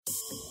Welcome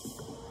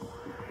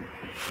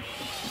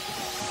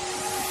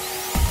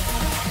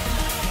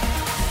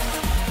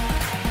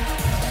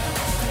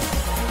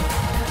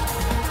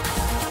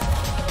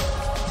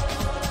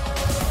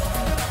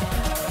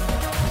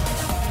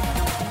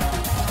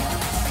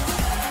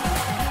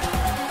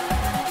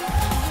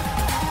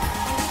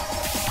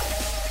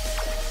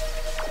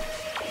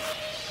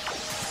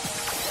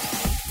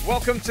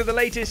to the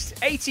latest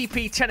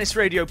ATP Tennis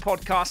Radio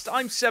podcast.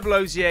 I'm Seb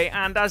Lauzier,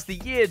 and as the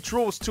year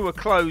draws to a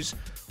close,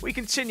 we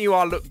continue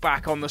our look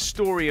back on the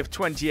story of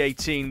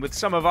 2018 with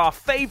some of our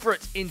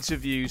favourite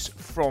interviews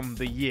from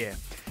the year.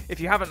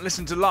 If you haven't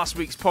listened to last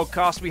week's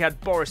podcast, we had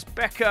Boris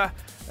Becker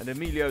and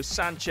Emilio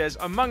Sanchez,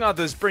 among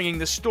others, bringing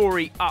the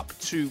story up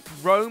to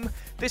Rome.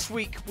 This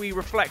week, we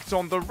reflect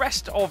on the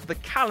rest of the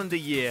calendar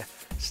year,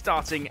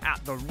 starting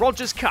at the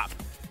Rogers Cup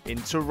in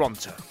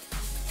Toronto.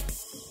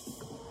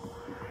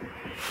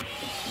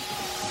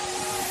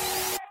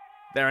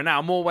 There are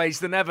now more ways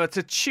than ever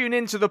to tune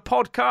into the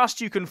podcast.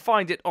 You can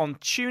find it on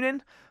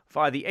TuneIn,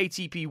 via the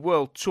ATP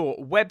World Tour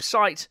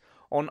website,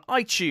 on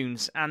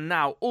iTunes, and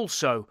now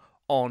also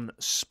on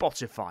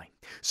Spotify.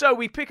 So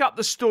we pick up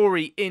the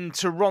story in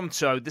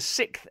Toronto, the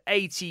 6th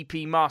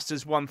ATP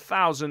Masters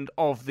 1000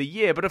 of the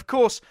year. But of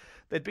course,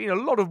 there'd been a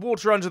lot of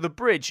water under the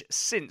bridge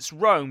since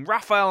Rome.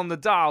 Rafael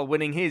Nadal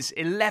winning his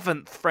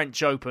 11th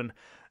French Open,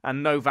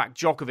 and Novak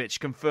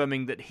Djokovic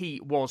confirming that he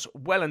was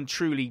well and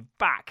truly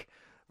back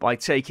by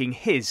taking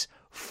his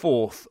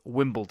 4th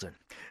Wimbledon.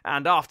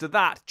 And after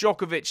that,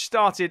 Djokovic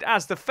started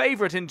as the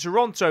favourite in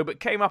Toronto,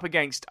 but came up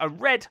against a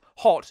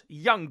red-hot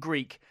young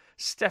Greek,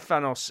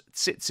 Stefanos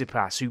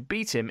Tsitsipas, who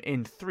beat him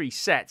in 3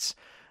 sets.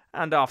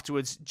 And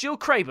afterwards, Jill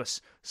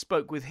Craybas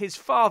spoke with his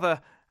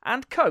father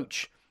and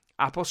coach,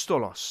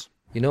 Apostolos.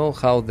 You know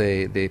how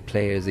the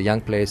players, the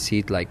young players, see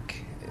it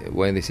like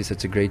when they see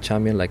such a great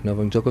champion like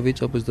Novak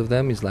Djokovic opposite of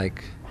them, it's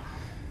like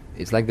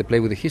they play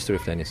with the history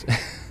of tennis.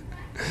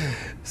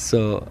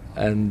 So,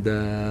 and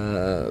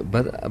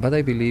but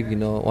I believe, you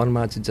know, one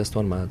match is just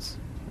one match.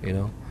 You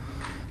know,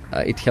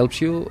 it helps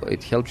you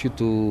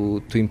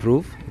to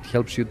improve. It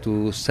helps you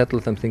to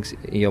settle some things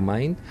in your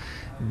mind,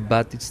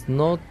 but it's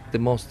not the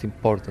most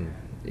important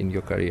in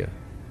your career.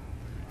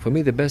 For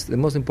me, the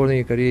most important in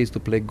your career is to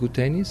play good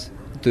tennis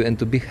and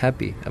to be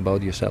happy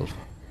about yourself.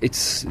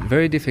 It's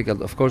very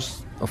difficult. Of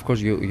course,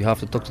 you have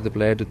to talk to the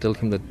player to tell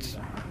him that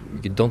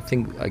you don't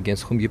think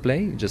against whom you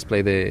play. You just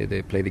play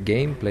the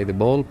game, play the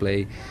ball,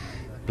 play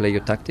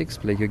your tactics,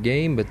 play your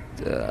game. But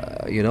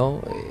you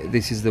know,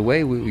 this is the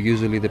way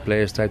usually the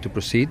players try to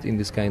proceed in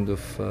this kind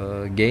of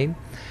game.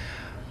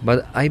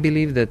 But I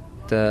believe that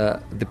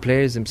the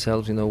players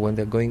themselves, you know, when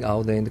they're going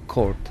out there in the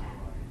court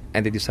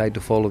and they decide to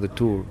follow the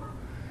tour,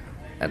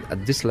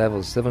 at this level,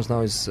 Stefanos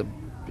now is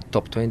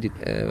top 20.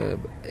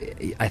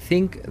 I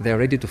think they're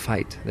ready to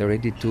fight. They're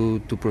ready to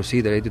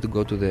proceed. They're ready to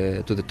go to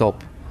the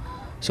top.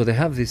 So they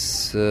have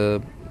this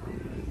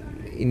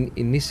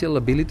initial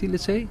ability,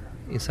 let's say,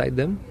 inside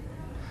them,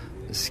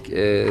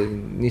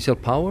 initial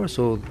power.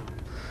 So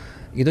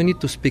you don't need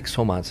to speak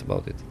so much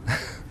about it.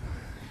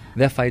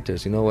 They're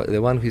fighters, you know.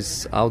 The one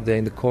who's out there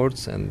in the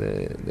courts and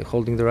they're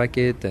holding the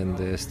racket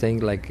and staying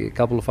like a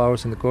couple of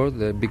hours in the court,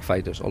 they're big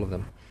fighters, all of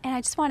them. And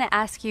I just want to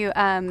ask you,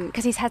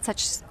 because he's had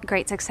such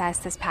great success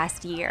this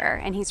past year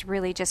and he's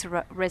really just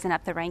risen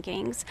up the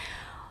rankings.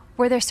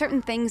 Were there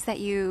certain things that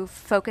you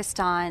focused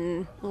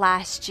on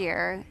last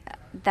year,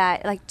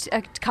 that like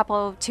a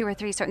couple, 2 or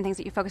 3 certain things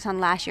that you focused on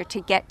last year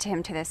to get to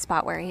him to this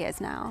spot where he is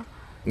now?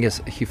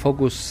 Yes, he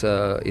focused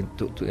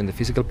in the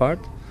physical part.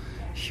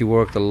 He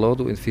worked a lot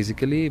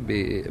physically,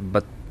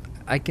 but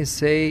I can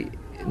say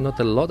not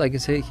a lot. I can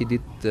say he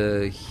did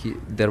the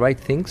right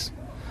things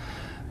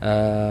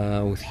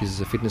with his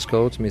fitness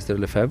coach, Mr.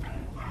 Lefebvre.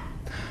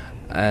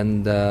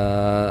 And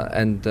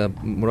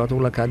Murat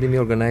Academy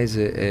organized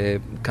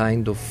a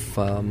kind of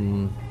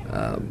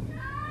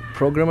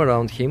program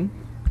around him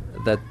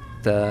that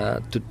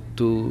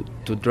to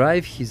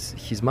drive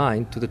his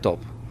mind to the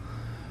top.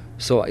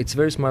 So it's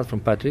very smart from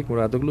Patrick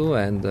Muratoglu,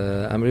 and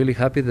I'm really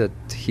happy that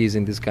he's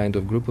in this kind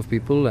of group of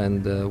people,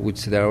 and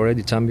which they are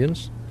already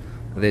champions.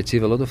 They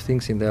achieve a lot of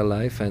things in their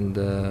life and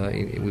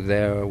with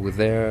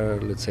their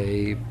let's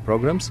say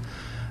programs,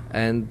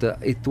 and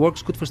it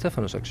works good for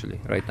Stefanos actually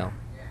right now.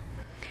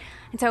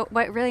 And so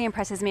what really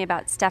impresses me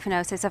about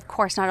Stefanos is, of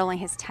course, not only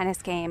his tennis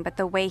game, but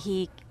the way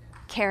he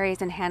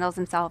carries and handles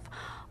himself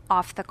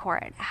off the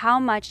court. How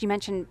much, you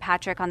mentioned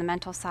Patrick on the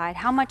mental side,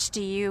 how much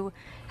do you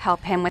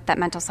help him with that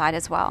mental side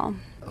as well?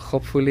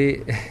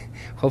 Hopefully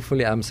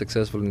I'm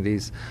successful in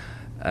this.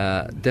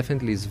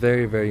 Definitely it's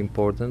very, very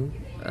important.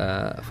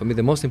 For me,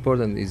 the most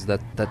important is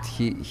that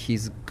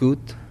he's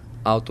good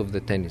out of the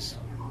tennis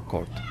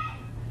court.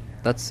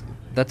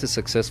 That's as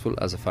successful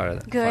as a father.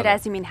 Good,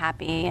 as you mean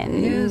happy,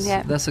 and yes,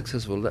 yeah. That's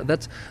successful.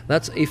 That's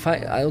if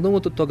I don't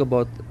want to talk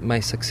about my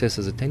success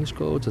as a tennis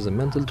coach, as a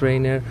mental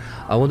trainer.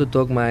 I want to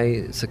talk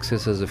my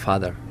success as a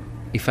father.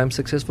 If I'm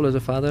successful as a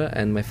father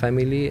and my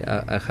family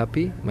are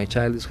happy, my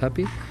child is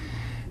happy,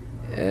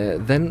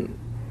 then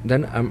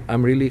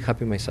I'm really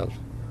happy myself,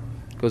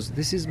 because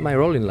this is my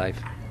role in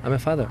life. I'm a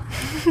father.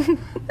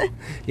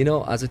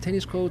 As a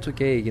tennis coach,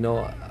 okay,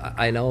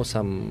 I know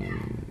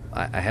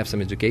I have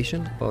some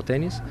education about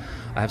tennis.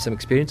 I have some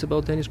experience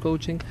about tennis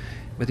coaching,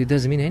 but it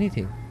doesn't mean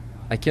anything.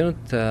 I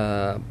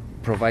cannot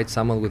provide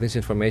someone with this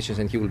information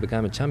and he will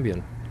become a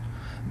champion.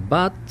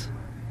 But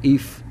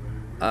if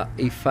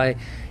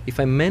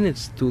I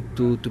manage to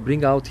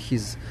bring out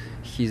his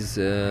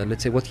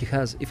let's say what he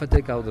has, if I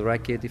take out the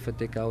racket, if I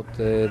take out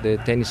the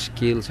tennis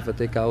skills, if I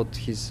take out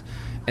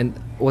and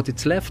what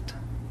it's left,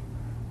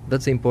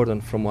 that's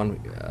important from one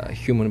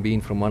human being,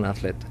 from one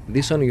athlete.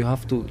 This one you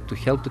have to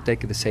help to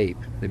take the shape,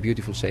 the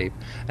beautiful shape.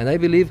 And I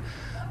believe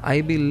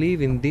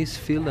in this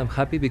field. I'm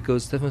happy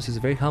because Stefanos is a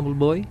very humble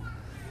boy.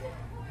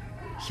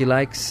 He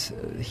likes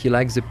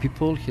the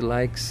people.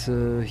 He's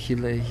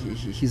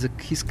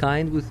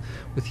kind with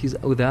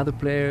the other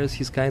players.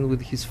 He's kind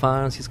with his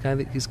fans. He's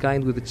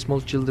kind with the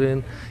small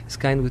children. He's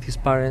kind with his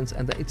parents,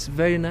 and it's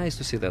very nice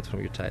to see that from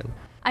your child.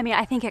 I mean,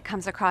 I think it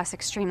comes across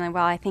extremely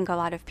well. I think a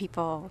lot of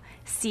people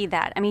see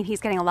that. I mean,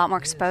 he's getting a lot more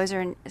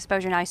exposure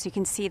now, so you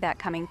can see that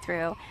coming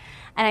through.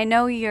 And I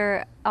know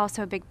you're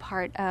also a big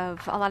part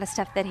of a lot of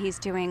stuff that he's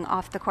doing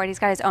off the court. He's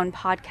got his own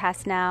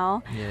podcast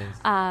now. Yes.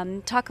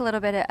 Talk a little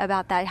bit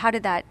about that. How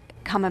did that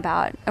come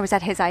about? Or was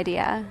that his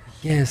idea?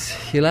 Yes,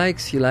 he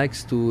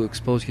likes to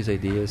expose his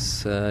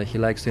ideas. He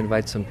likes to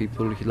invite some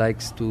people. He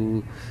likes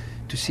to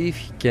see if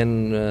he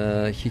can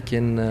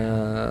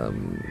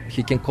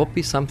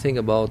copy something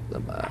about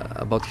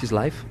his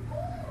life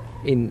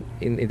in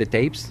the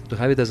tapes, to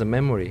have it as a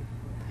memory.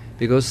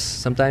 Because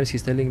sometimes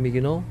he's telling me,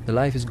 the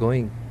life is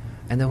going,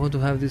 and I want to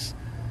have these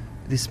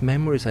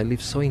memories I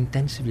live so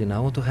intensively, and I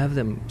want to have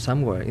them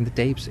somewhere in the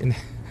tapes. He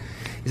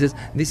says,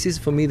 this is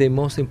for me the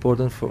most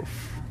important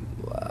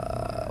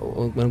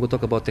when we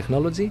talk about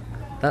technology.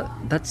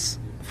 That's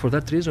for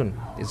that reason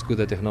it's good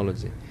at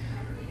technology.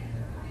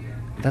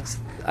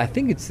 I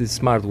think it's the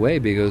smart way,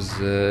 because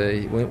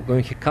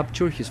when he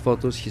captures his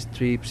photos, his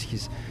trips,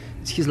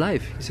 it's his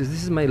life. He says,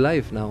 this is my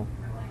life now.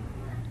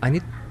 I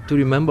need to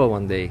remember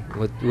one day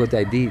what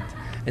I did,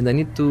 and I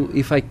need to,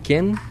 if I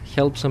can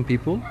help some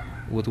people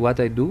with what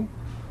I do,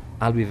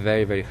 I'll be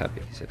very, very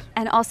happy, he says.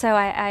 And also,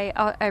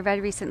 I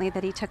read recently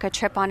that he took a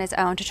trip on his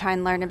own to try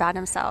and learn about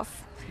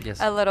himself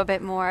a little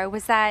bit more.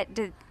 Was that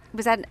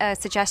a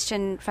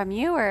suggestion from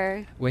you,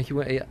 or when he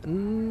went,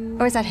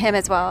 or was that him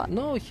as well?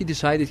 No, he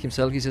decided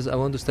himself. He says, I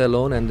want to stay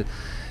alone, and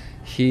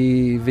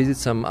he visited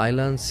some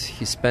islands.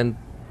 He spent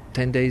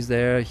 10 days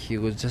there. He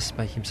was just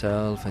by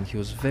himself, and he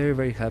was very,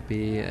 very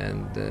happy.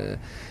 And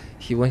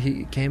when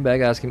he came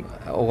back, I asked him,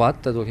 I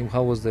told him,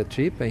 how was the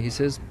trip? And he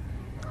says,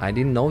 I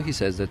didn't know, he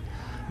says, that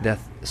there are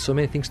so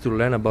many things to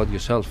learn about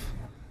yourself.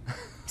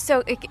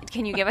 So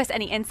can you give us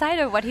any insight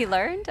of what he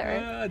learned? Or?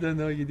 I don't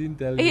know, he didn't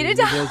tell me. He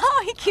didn't tell.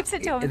 He keeps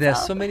it to himself. There are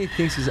so many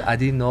things I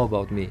didn't know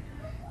about me.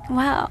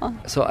 Wow.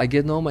 So I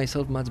get to know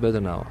myself much better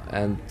now,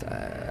 and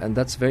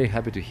that's very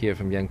happy to hear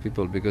from young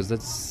people, because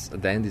that's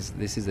at the end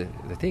this is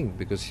the thing,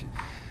 because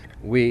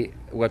we're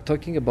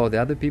talking about the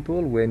other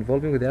people, we're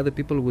involving with the other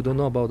people we don't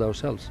know about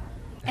ourselves.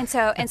 And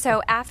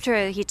so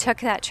after he took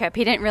that trip,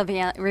 he didn't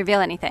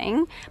reveal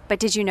anything, but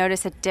did you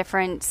notice a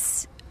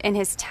difference in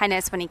his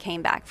tennis when he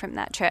came back from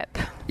that trip?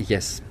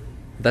 Yes,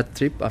 that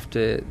trip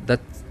after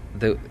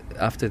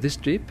this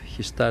trip,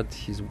 he started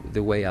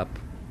the way up.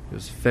 He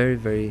was very,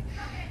 very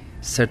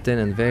certain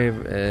and very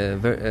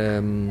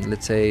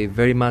let's say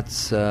very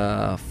much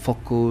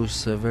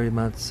focused, very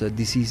much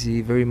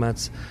decisive, very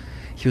much.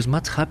 He was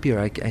much happier.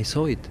 I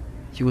saw it.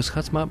 He was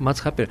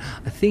much happier.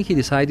 I think he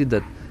decided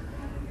that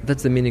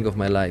that's the meaning of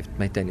my life,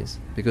 my tennis,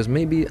 because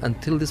maybe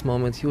until this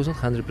moment he was not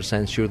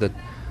 100% sure that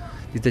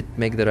did I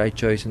make the right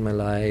choice in my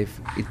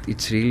life.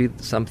 It's really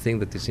something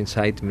that is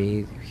inside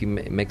me. He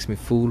makes me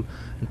full.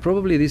 And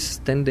probably these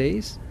 10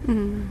 days,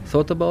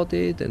 thought about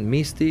it and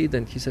missed it,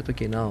 and he said,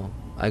 okay, now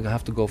I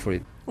have to go for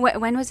it.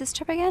 When was this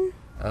trip again?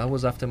 It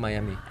was after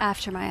Miami.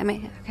 After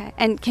Miami, okay.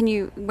 And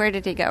where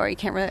did he go? Or you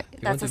can't really,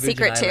 that's a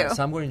secret Island, too.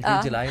 Somewhere in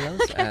Virgin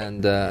Islands.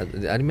 And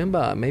I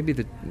remember maybe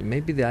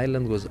the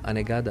island was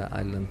Anegada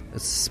Island. A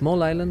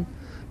small island,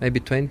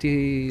 maybe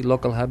 20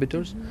 local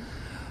habitants.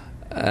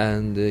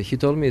 And he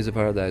told me it's a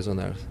paradise on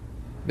earth,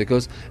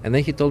 and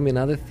then he told me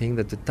another thing,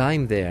 that the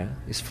time there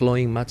is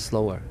flowing much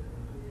slower.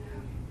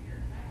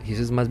 He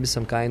says must be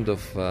some kind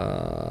of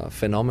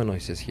phenomenon, he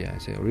says here. I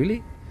say,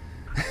 really?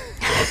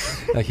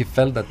 He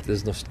felt that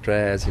there's no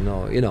stress, you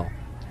know.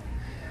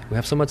 We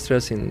have so much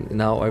stress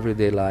in our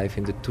everyday life,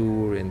 in the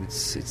tour, and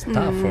it's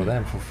tough for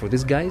them. For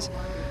these guys,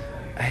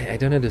 I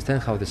don't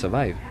understand how they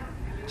survive.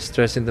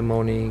 Stress in the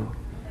morning,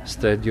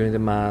 stress during the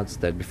match,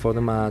 that before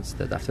the match,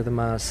 that after the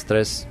match,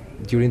 stress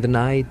during the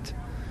night.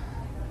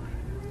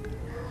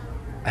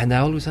 And I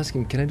always ask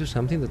him, can I do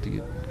something that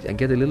I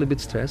get a little bit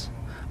stressed?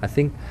 I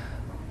think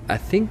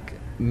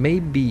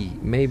maybe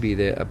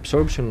the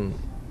absorption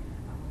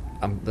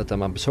that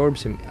I'm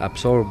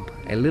absorb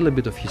a little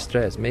bit of his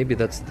stress. Maybe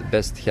that's the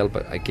best help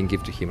I can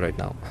give to him right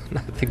now.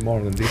 Nothing more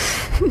than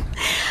this.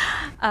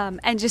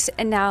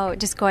 And now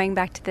going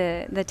back to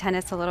the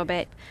tennis a little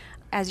bit,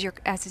 as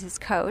his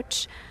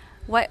coach,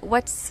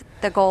 What's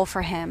the goal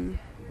for him?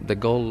 The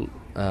goal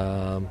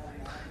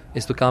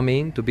is to come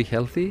in, to be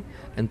healthy,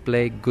 and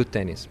play good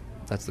tennis.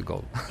 That's the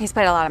goal. He's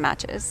played a lot of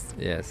matches.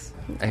 Yes.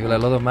 I have a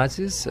lot of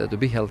matches to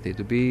be healthy,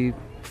 to be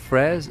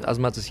fresh as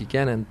much as he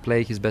can and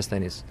play his best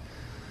tennis.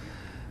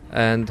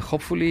 And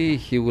hopefully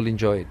he will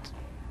enjoy it.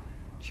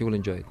 He will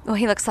enjoy it. Well,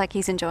 he looks like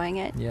he's enjoying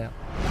it. Yeah.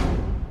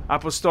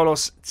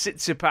 Apostolos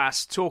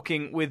Tsitsipas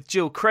talking with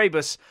Jill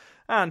Craybas,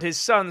 and his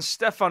son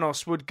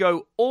Stefanos would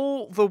go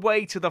all the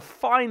way to the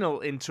final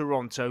in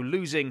Toronto,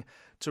 losing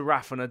to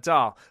Rafa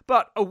Nadal.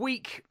 But a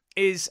week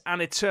is an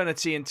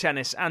eternity in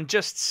tennis, and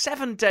just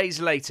 7 days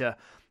later,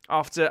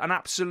 after an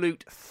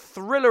absolute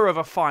thriller of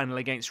a final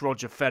against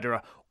Roger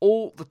Federer,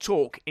 all the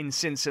talk in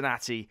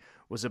Cincinnati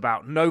was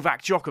about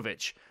Novak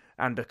Djokovic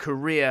and a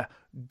career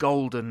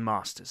golden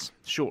Masters.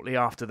 Shortly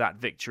after that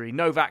victory,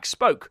 Novak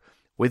spoke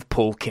with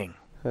Paul King.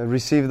 I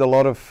received a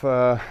lot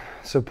of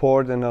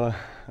support and a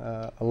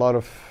lot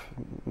of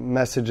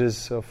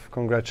messages of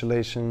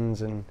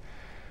congratulations and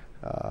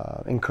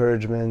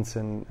encouragements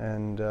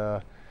and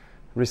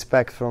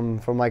respect from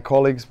my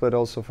colleagues, but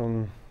also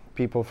from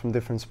people from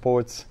different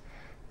sports.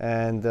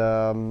 And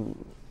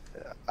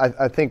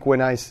I think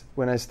when I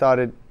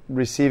started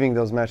receiving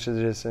those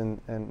messages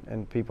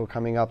and people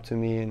coming up to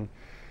me and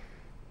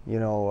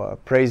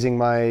praising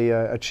my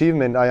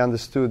achievement, I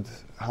understood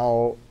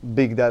how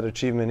big that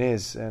achievement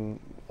is. And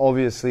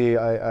obviously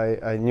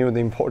I knew the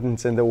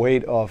importance and the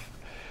weight of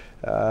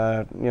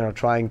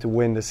trying to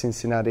win the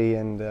Cincinnati,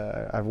 and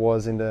I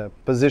was in the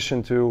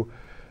position to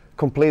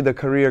complete the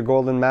career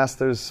Golden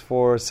Masters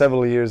for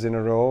several years in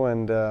a row,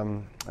 and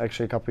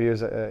actually a couple of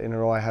years in a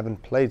row I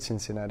haven't played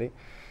Cincinnati.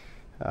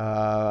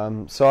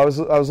 So I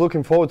was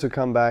looking forward to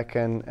come back,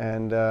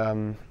 and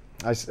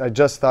I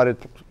just started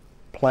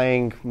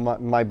playing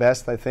my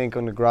best, I think,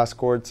 on the grass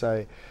courts.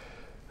 I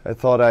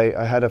thought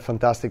I had a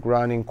fantastic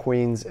run in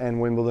Queens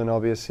and Wimbledon.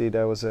 Obviously,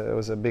 that was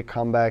a big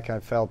comeback. I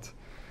felt,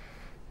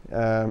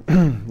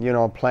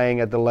 playing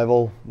at the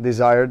level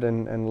desired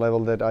and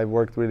level that I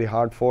worked really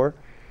hard for.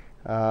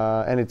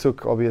 And it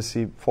took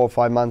obviously 4 or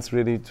 5 months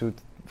really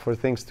for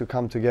things to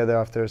come together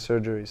after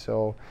surgery.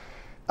 So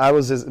I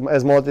was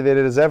as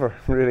motivated as ever,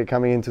 really,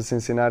 coming into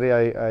Cincinnati.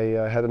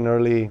 I had an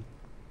early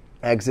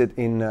exit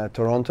in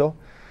Toronto.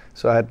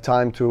 So I had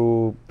time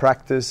to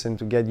practice and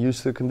to get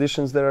used to the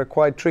conditions that are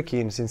quite tricky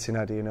in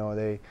Cincinnati.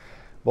 The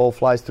ball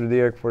flies through the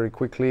air very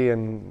quickly,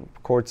 and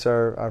courts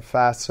are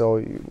fast. So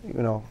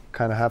you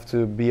kind of have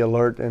to be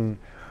alert and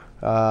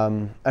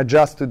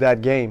adjust to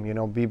that game.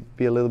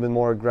 Be a little bit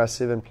more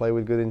aggressive and play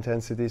with good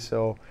intensity.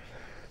 So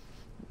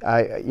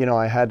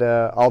I had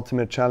an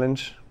ultimate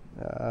challenge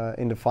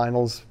in the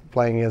finals,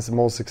 playing as the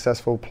most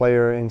successful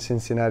player in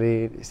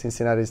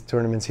Cincinnati's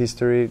tournament's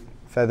history,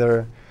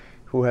 Federer,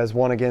 who has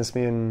won against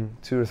me in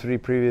 2 or 3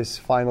 previous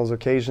finals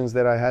occasions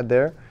that I had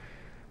there,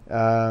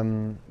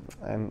 and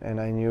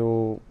I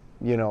knew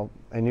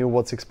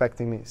what's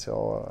expecting me.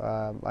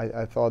 So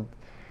I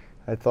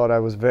thought I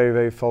was very,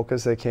 very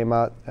focused. I came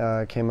out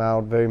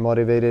very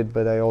motivated,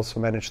 but I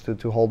also managed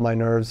to hold my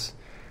nerves,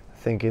 I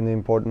think, in the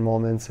important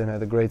moments, and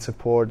had a great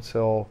support.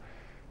 So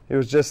it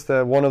was just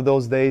one of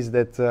those days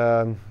that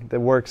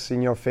works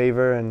in your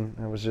favor, and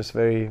I was just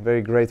very,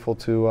 very grateful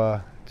to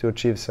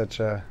achieve such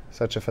a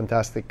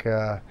fantastic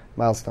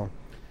milestone.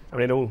 I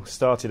mean, it all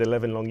started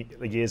 11 long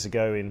years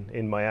ago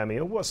in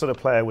Miami. What sort of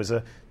player was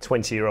a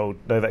 20-year-old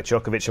Novak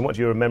Djokovic, and what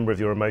do you remember of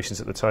your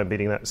emotions at the time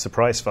beating that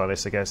surprise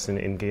finalist, I guess,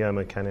 in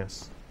Guillermo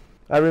Cañas?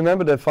 I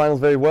remember the finals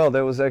very well.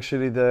 That was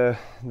actually the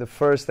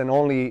first and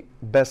only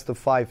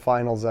best-of-5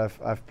 finals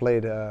I've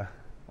played in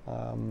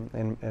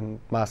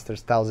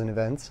Masters 1000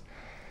 events.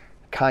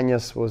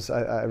 Cañas was,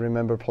 I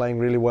remember playing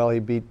really well. He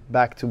beat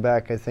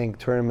back-to-back, I think,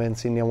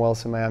 tournaments, Indian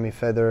Wells and Miami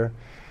Federer,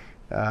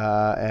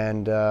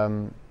 and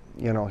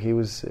he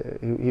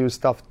was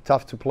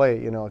tough to play,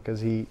 because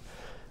he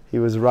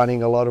was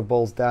running a lot of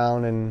balls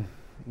down and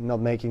not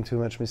making too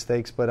much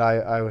mistakes. But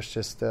I was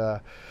just a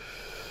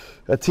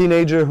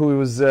teenager who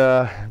was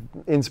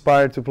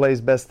inspired to play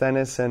his best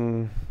tennis,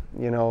 and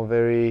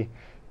very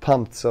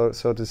pumped, so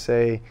to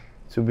say,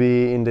 to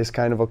be in this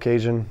kind of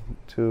occasion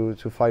to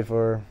fight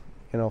for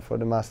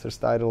the Masters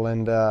title.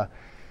 And I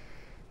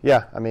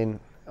mean,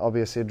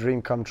 obviously a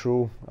dream come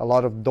true. A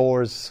lot of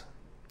doors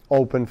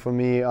opened for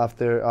me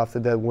after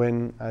that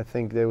win. I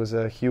think there was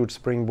a huge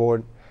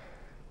springboard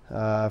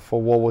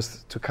for what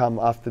was to come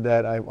after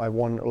that. I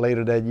won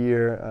later that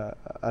year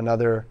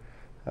another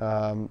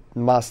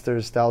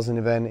Masters 1000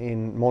 event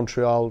in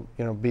Montreal,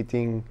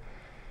 beating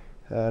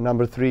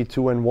number 3,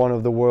 2, and 1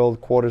 of the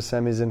world, quarter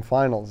semis and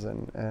finals,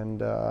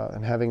 and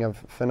having a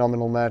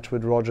phenomenal match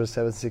with Roger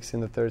 7-6 in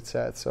the third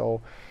set.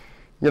 So,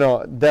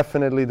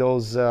 definitely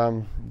those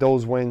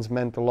wins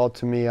meant a lot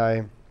to me.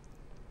 I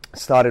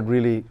started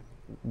really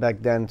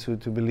back then to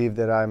believe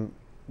that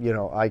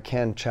I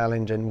can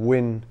challenge and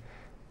win,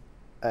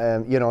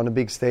 on a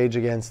big stage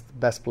against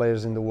best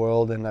players in the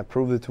world, and I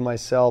proved it to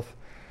myself.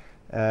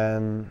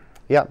 And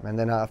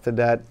then after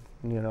that,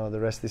 the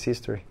rest is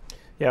history.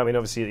 Yeah, I mean,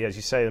 obviously, as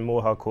you say, the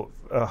more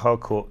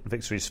hard-court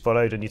victories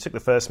followed, and you took the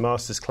first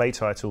Masters clay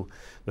title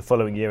the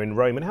following year in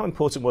Rome. And how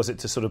important was it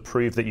to sort of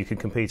prove that you could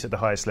compete at the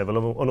highest level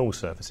on all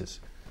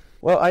surfaces?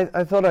 Well,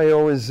 I thought I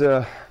always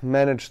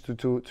managed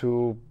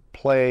to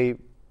play,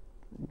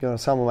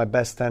 some of my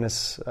best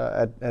tennis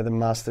at the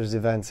Masters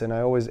events, and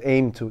I always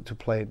aimed to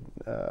play,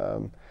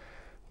 to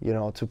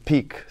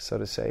peak, so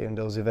to say, in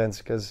those events,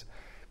 because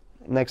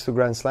next to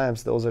Grand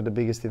Slams, those are the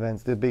biggest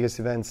events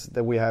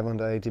that we have on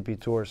the ATP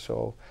Tour.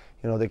 So,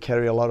 they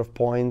carry a lot of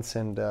points,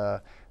 and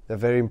they're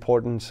very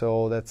important.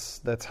 So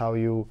that's how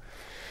you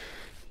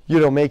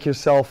make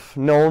yourself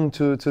known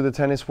to the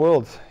tennis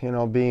world.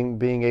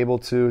 Being able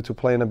to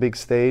play on a big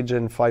stage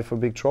and fight for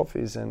big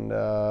trophies. And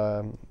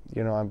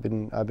I've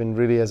been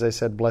really, as I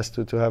said,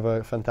 blessed to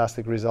have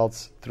fantastic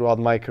results throughout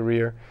my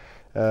career.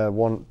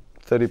 Won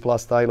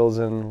 30+ titles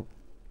and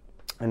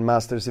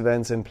Masters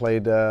events, and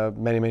played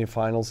many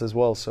finals as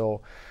well.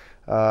 So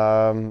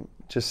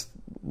just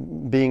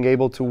being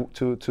able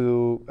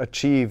to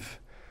achieve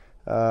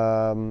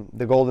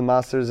the Golden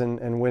Masters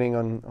and winning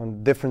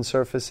on different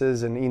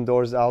surfaces and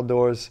indoors,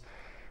 outdoors.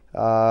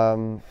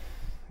 When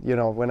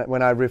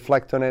I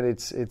reflect on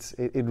it,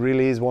 it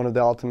really is one of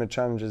the ultimate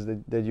challenges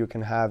that you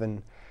can have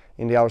in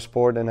our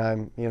sport,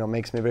 and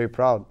makes me very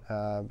proud.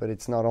 But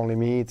it's not only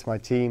me; it's my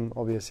team.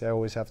 Obviously, I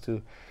always have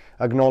to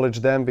acknowledge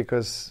them,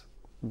 because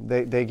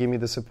they give me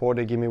the support,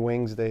 they give me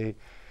wings, they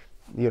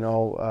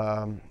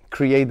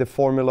create the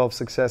formula of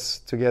success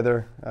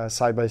together,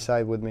 side by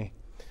side with me.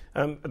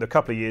 A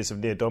couple of years of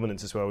near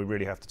dominance as well we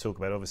really have to talk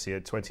about, obviously,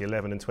 at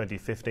 2011 and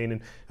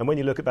 2015. And when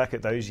you look back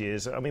at those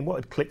years, I mean, what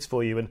had clicked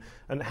for you,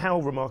 and how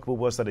remarkable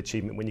was that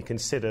achievement when you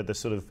consider the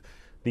sort of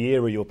the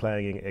era you're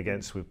playing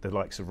against, with the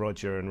likes of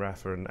Roger and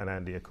Rafa and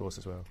Andy, of course,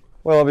 as well?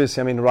 Well,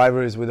 obviously, I mean,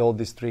 rivalries with all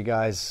these three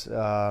guys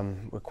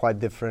were quite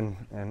different,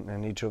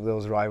 and each of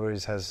those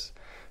rivalries has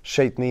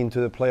shaped me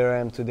into the player I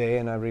am today,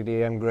 and I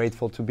really am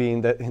grateful to be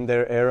in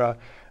their era.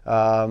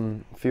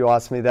 If you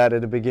asked me that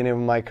at the beginning of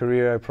my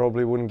career, I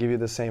probably wouldn't give you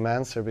the same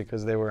answer,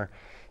 because they were,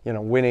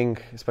 winning,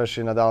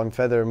 especially Nadal and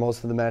Federer,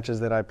 most of the matches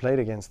that I played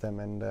against them.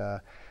 And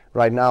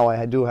right now,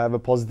 I do have a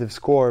positive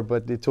score,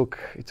 but it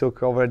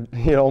took over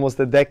almost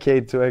a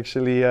decade to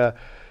actually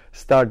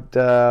start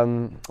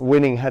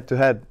winning head to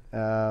head.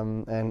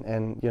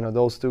 And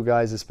those two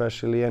guys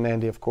especially, and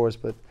Andy, of course,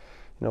 but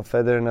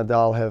Federer and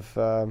Nadal have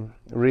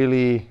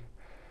really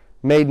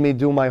made me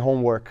do my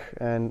homework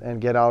and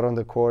get out on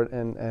the court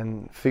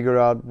and figure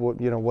out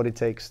what it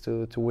takes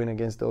to win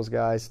against those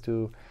guys,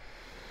 to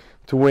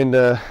win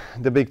the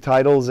big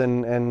titles.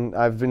 And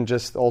I've been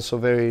just also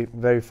very,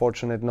 very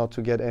fortunate not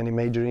to get any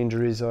major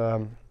injuries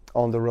on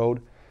the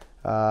road.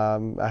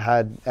 I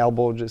had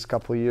elbow just a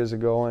couple of years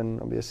ago,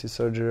 and obviously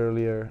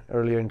surgery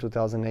earlier in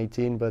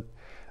 2018. But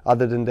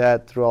other than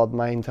that, throughout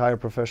my entire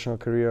professional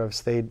career, I've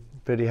stayed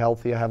pretty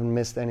healthy. I haven't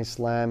missed any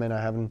slam, and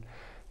I haven't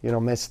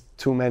missed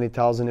too many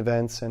thousand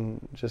events, and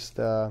just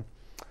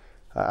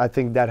I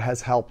think that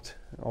has helped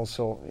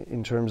also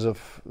in terms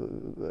of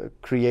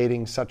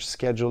creating such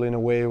schedule in a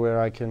way where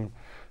I can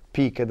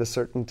peak at a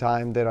certain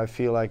time that I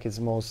feel like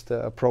is most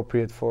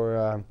appropriate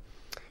for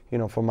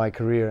for my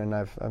career, and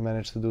I've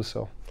managed to do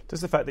so. Does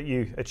the fact that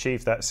you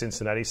achieved that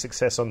Cincinnati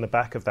success on the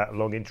back of that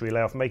long injury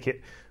layoff make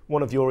it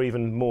one of your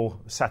even more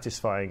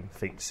satisfying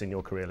feats in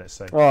your career, let's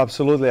say? Oh,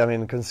 absolutely. I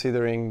mean,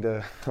 considering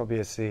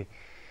obviously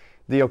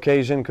the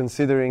occasion,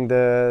 considering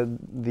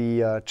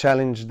the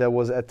challenge that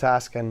was at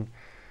task, and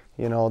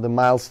the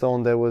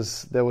milestone that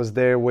was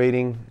there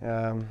waiting,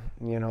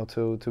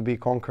 to be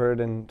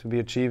conquered and to be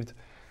achieved.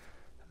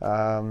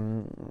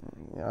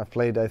 I've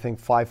played, I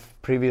think, 5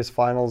 previous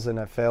finals, and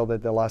I failed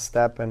at the last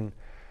step, and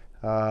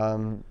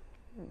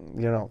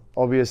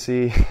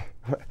obviously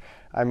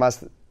I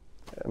must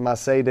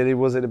say that it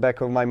was at the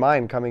back of my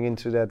mind coming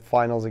into that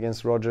finals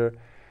against Roger,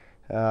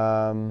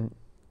 and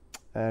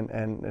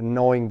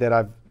knowing that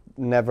I've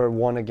never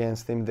won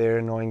against him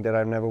there, knowing that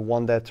I've never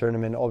won that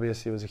tournament.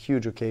 Obviously it was a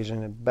huge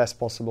occasion, the best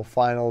possible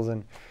finals,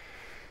 and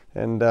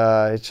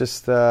it's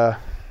just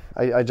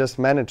I just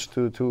managed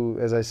to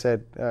as I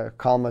said,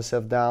 calm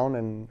myself down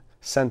and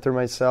center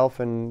myself,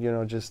 and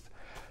just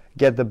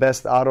get the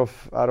best out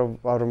of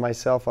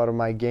myself, out of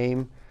my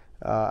game.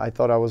 I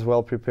thought I was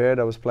well prepared.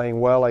 I was playing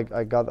well.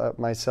 I got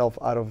myself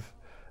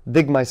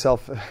dig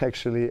myself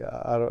actually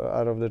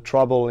out of the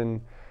trouble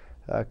in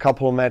a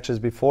couple of matches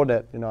before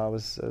that. I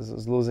was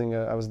losing.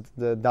 I was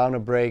down a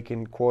break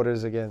in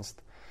quarters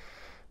against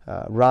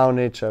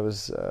Raonic. I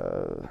was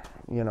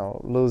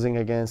losing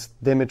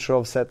against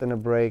Dimitrov, set in a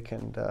break,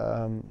 and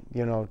I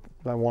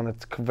won a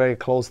very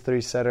close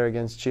 3-setter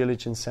against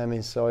Cilic in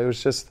semis. So it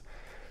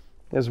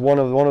was one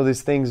of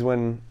these things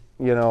when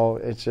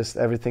it's just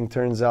everything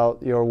turns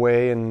out your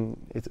way, and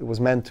it was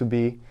meant to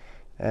be,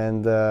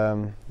 and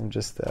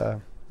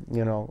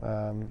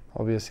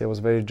obviously I was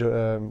very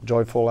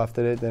joyful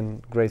after it,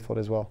 and grateful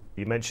as well.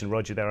 You mentioned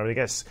Roger there. I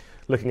guess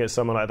looking at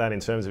someone like that in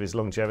terms of his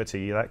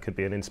longevity, that could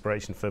be an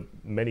inspiration for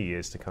many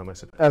years to come, I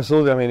suppose.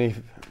 Absolutely. I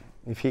mean,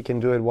 if he can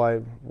do it,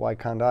 why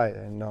can't I?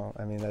 And no,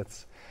 I mean,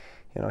 that's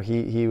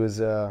he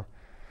was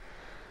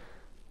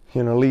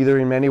leader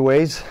in many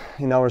ways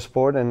in our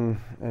sport, and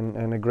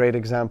a great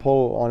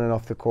example on and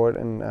off the court,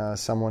 and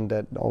someone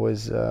that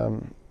always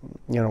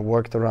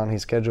worked around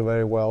his schedule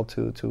very well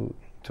to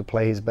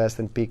play his best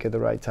and peak at the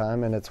right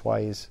time, and that's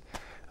why he's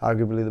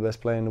arguably the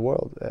best player in the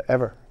world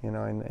ever,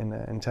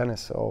 in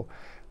tennis. So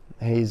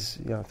he's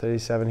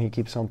 37. He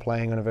keeps on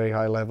playing on a very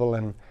high level,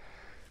 and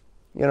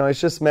it's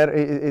just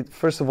matter.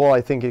 First of all,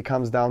 I think it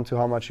comes down to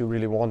how much you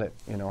really want it.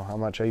 How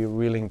much are you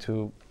willing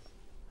to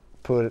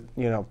put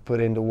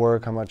in the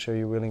work? How much are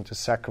you willing to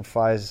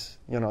sacrifice?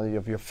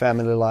 Of your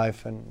family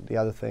life and the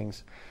other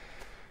things,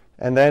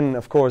 and then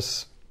of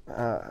course,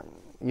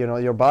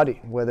 your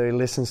body, whether it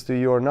listens to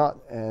you or not.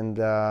 And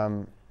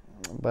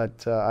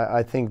but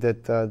I think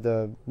that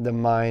the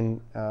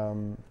mind,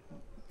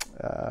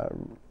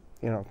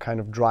 kind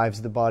of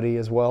drives the body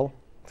as well.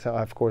 So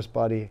of course,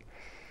 body.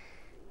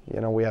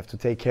 We have to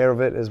take care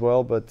of it as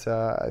well, but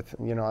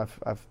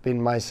I've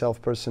been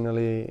myself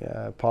personally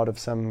part of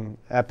some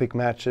epic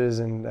matches,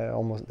 and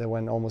they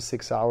went almost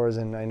 6 hours,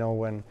 and I know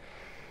when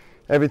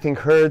everything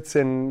hurts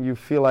and you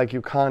feel like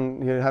you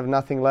have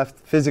nothing left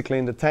physically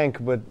in the tank,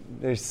 but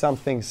there's some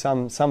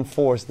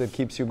force that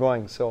keeps you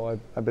going. So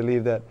I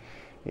believe that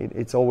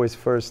it's always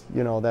first,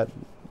 that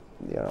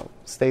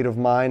state of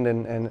mind,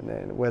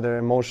 and whether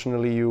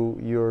emotionally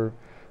you're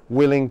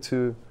willing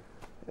to.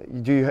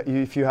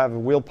 If you have a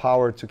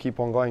willpower to keep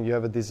on going, you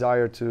have a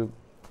desire to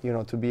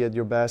be at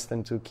your best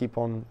and to keep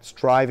on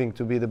striving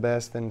to be the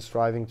best and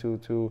striving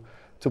to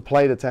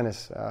play the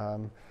tennis.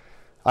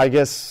 I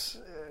guess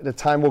the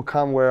time will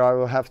come where I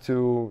will have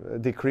to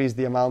decrease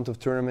the amount of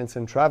tournaments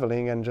and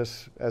traveling, and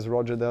just as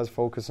Roger does,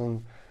 focus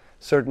on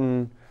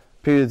certain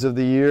periods of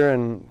the year,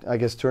 and I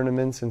guess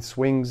tournaments and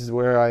swings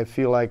where I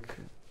feel like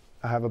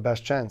I have a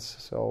best chance.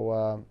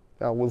 So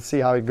we'll see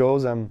how it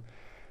goes. I'm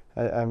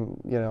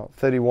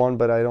 31,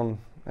 but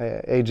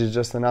age is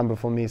just a number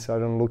for me, so I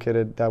don't look at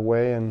it that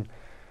way, and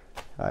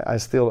I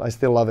still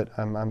love it.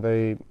 I'm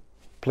very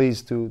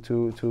pleased to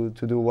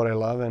do what I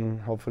love,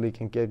 and hopefully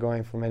can get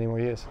going for many more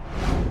years.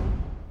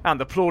 And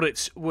the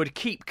plaudits would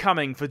keep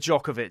coming for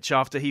Djokovic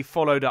after he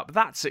followed up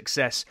that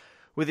success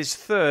with his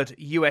third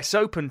US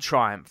Open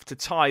triumph to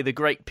tie the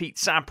great Pete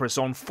Sampras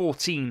on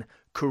 14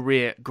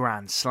 career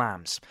Grand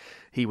Slams.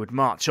 He would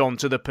march on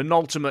to the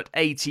penultimate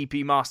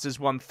ATP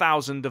Masters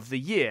 1000 of the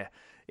year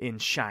in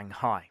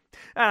Shanghai.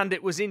 And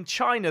it was in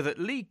China that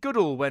Lee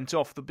Goodall went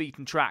off the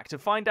beaten track to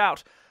find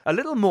out a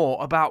little more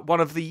about one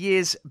of the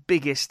year's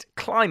biggest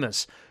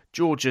climbers,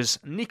 Georgia's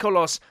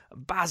Nikoloz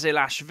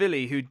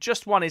Basilashvili, who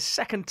just won his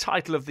second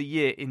title of the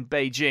year in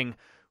Beijing,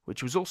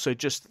 which was also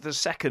just the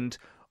second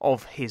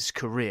of his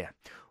career.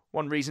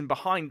 One reason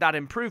behind that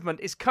improvement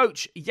is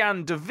coach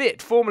Jan de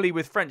Witt, formerly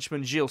with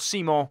Frenchman Gilles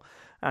Simon,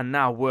 and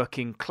now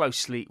working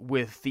closely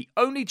with the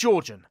only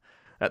Georgian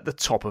at the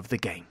top of the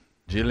game.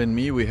 Jill and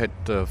me, we had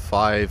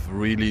 5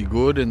 really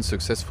good and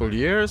successful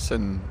years,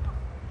 and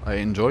I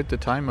enjoyed the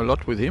time a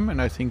lot with him,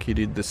 and I think he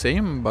did the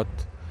same. But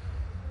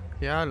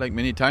yeah, like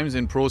many times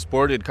in pro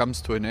sport, it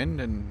comes to an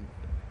end,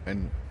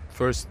 and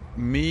first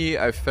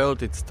I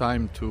felt it's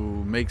time to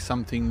make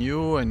something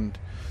new, and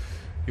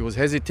he was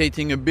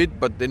hesitating a bit,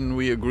 but then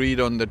we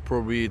agreed on that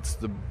probably it's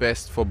the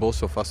best for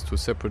both of us to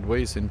separate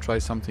ways and try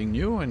something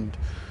new, and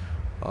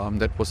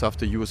that was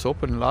after US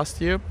Open last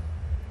year.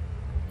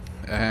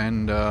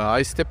 And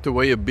I stepped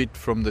away a bit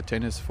from the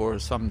tennis for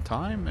some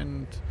time,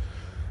 and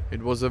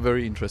it was a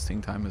very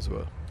interesting time as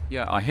well.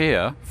 Yeah, I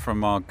hear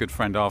from our good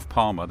friend Arv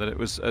Palmer that it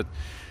was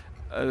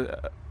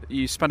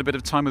you spent a bit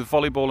of time with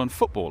volleyball and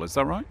football, is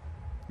that right?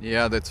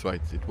 Yeah, that's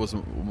right. It was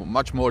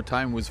much more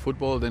time with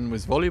football than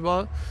with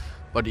volleyball.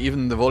 But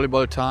even the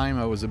volleyball time,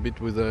 I was a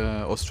bit with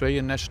the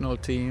Australian national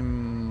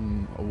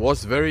team,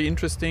 was very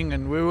interesting,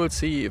 and we will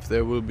see if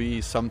there will be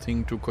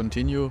something to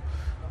continue.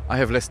 I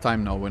have less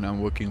time now when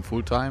I'm working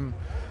full-time,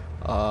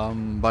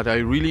 but I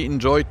really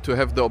enjoyed to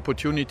have the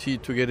opportunity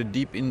to get a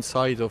deep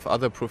insight of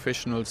other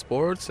professional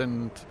sports,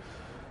 and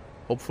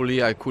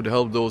hopefully I could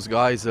help those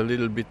guys a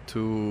little bit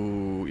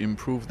to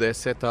improve their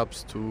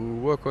setups, to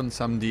work on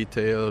some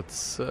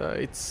details.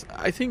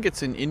 I think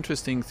it's an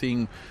interesting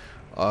thing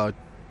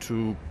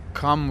to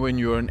come when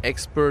you're an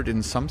expert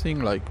in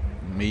something, like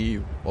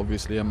me.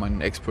 Obviously I'm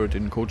an expert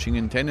in coaching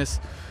in tennis,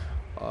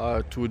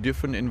 to a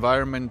different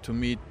environment, to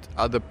meet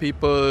other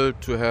people,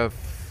 to have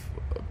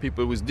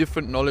people with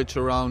different knowledge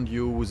around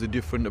you, with a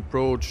different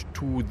approach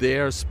to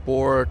their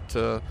sport.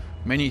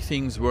 Many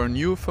things were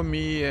new for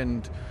me,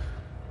 and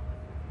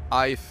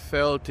I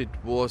felt it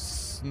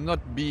was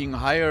not being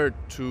hired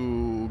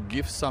to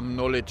give some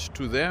knowledge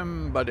to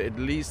them, but at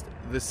least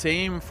the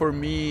same for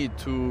me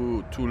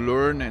to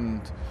learn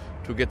and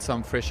to get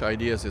some fresh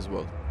ideas as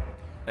well.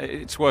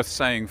 It's worth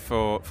saying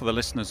for the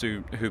listeners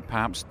who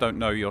perhaps don't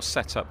know your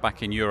setup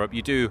back in Europe,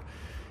 you do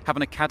have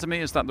an academy,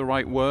 is that the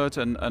right word?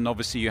 And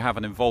obviously you have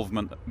an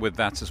involvement with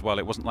that as well.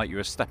 It wasn't like you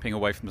were stepping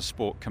away from the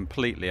sport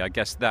completely. I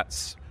guess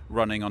that's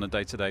running on a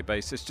day-to-day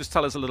basis. Just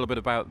tell us a little bit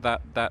about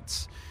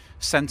that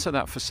centre,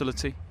 that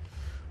facility.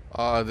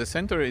 The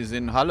center is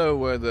in Halle,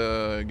 where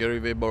the Gary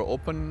Weber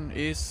Open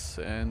is,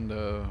 and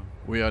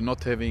we are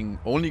not having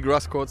only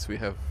grass courts, we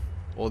have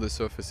all the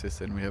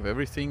surfaces and we have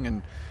everything,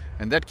 and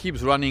that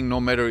keeps running no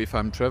matter if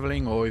I'm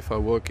traveling or if I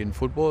work in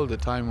football. The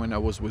time when I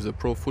was with a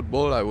pro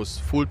football, I was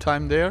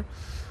full-time there,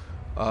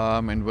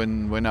 and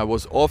when I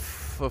was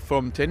off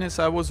from tennis,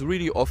 I was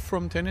really off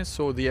from tennis,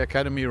 so the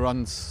academy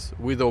runs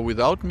with or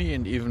without me,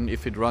 and even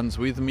if it runs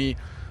with me,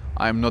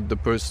 I'm not the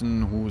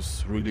person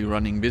who's really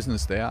running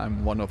business there.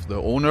 I'm one of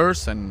the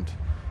owners, and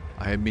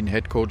I have been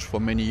head coach for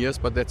many years,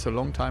 but that's a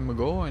long time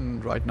ago,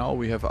 and right now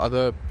we have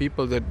other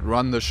people that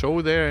run the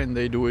show there, and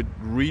they do it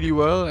really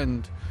well,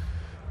 and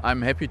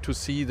I'm happy to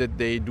see that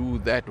they do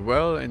that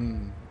well,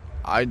 and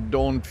I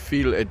don't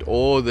feel at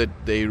all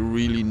that they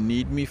really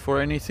need me for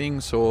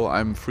anything, so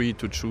I'm free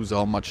to choose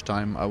how much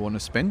time I want to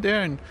spend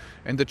there,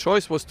 and the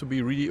choice was to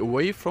be really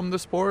away from the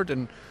sport,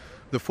 and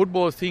the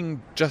football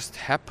thing just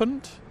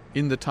happened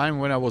in the time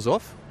when I was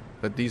off,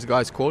 that these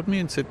guys called me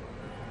and said,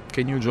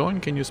 can you join?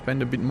 Can you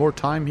spend a bit more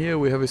time here?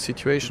 We have a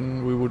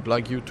situation we would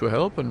like you to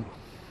help. And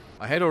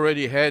I had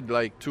already had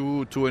like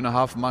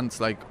 2.5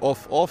 months like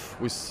off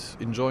with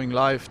enjoying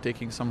life,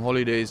 taking some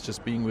holidays,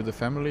 just being with the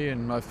family,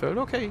 and I felt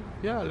okay,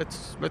 yeah,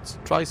 let's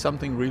try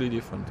something really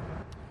different.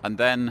 And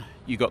then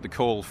you got the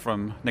call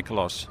from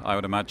Nikoloz, I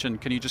would imagine.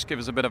 Can you just give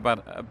us a bit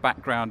about a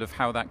background of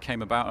how that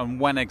came about and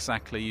when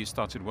exactly you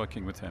started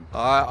working with him?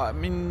 I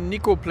mean,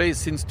 Nico plays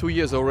since 2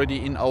 years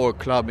already in our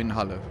club in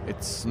Halle.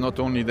 It's not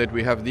only that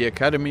we have the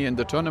academy and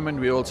the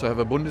tournament, we also have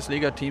a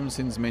Bundesliga team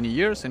since many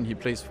years, and he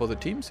plays for the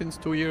team since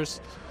 2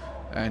 years.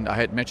 And I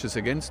had matches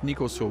against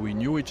Nico, so we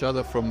knew each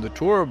other from the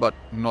tour, but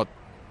not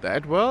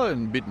that well,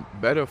 and a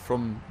bit better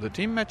from the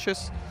team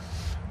matches.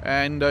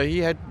 And he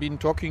had been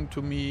talking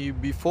to me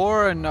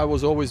before, and I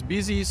was always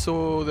busy,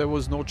 so there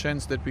was no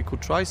chance that we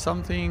could try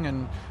something.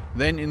 And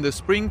then in the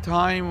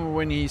springtime,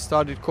 when he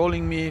started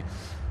calling me,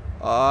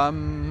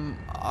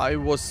 I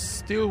was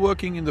still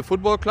working in the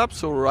football club,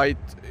 so right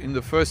in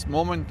the first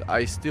moment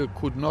I still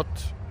could not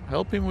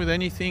help him with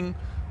anything,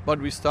 but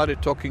we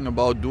started talking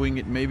about doing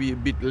it maybe a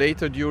bit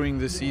later during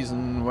the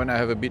season when I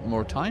have a bit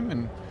more time.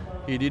 And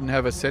he didn't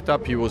have a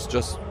setup, he was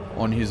just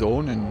on his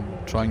own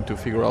and trying to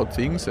figure out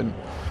things, and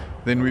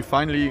then we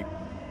finally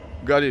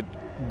got it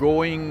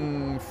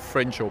going,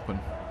 French Open.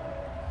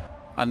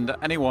 And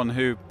anyone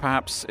who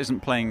perhaps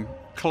isn't paying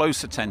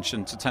close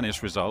attention to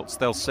tennis results,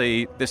 they'll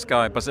see this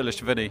guy,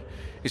 Basilashvili,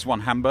 he's won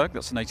Hamburg,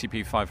 that's an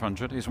ATP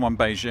 500. He's won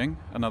Beijing,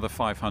 another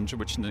 500,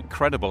 which is an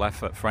incredible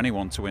effort for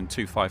anyone to win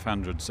 2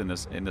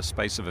 500s in the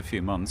space of a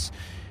few months.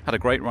 Had a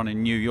great run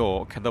in New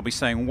York. They'll be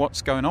saying,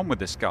 what's going on with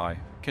this guy?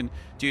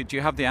 Do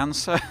you have the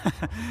answer?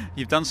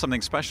 You've done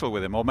something special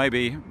with him, or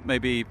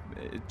maybe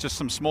just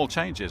some small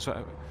changes.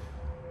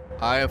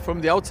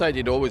 From the outside,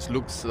 it always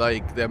looks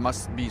like there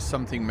must be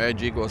something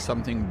magic or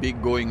something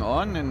big going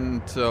on,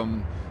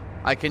 and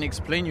I can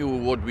explain you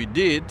what we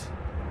did,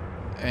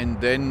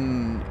 and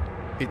then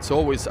it's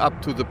always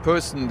up to the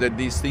person that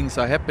these things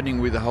are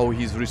happening with, how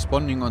he's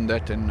responding on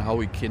that, and how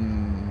he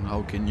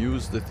can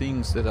use the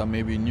things that are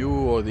maybe new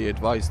or the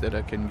advice that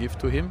I can give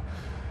to him.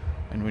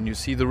 And when you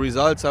see the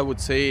results, I would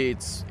say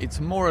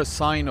it's more a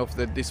sign of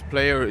that this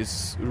player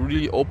is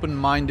really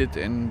open-minded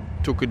and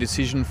took a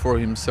decision for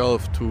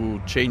himself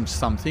to change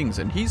some things.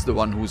 And he's the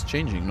one who's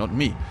changing, not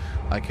me.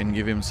 I can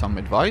give him some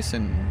advice,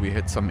 and we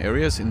had some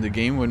areas in the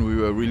game when we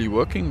were really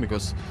working,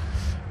 because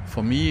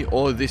for me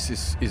all this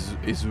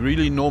is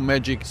really no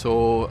magic.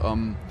 So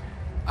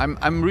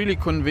I'm really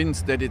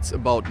convinced that it's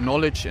about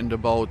knowledge and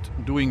about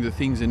doing the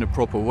things in a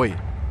proper way.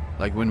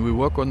 Like when we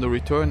work on the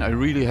return, I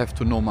really have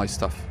to know my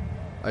stuff.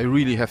 I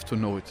really have to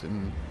know it,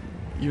 and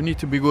you need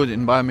to be good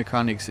in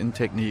biomechanics, in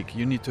technique.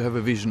 You need to have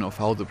a vision of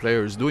how the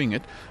player is doing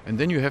it, and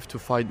then you have to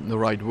find the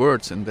right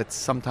words, and that's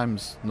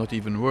sometimes not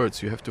even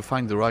words. You have to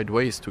find the right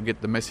ways to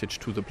get the message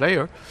to the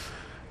player.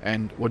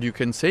 And what you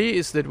can say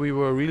is that we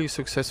were really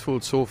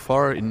successful so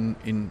far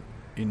in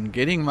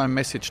getting my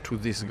message to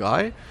this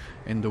guy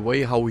and the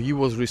way how he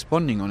was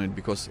responding on it,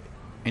 because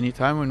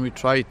anytime when we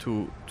try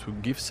to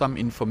give some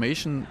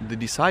information, the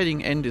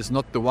deciding end is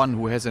not the one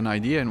who has an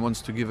idea and wants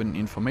to give an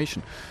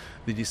information.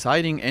 The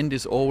deciding end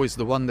is always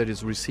the one that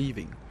is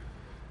receiving.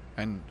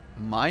 And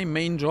my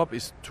main job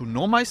is to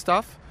know my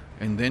stuff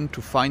and then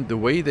to find the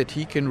way that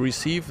he can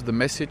receive the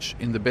message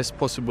in the best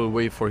possible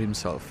way for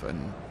himself.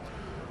 And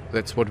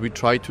that's what we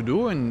try to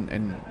do,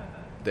 and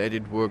that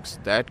it works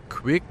that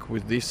quick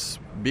with these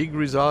big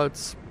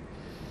results,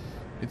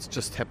 it's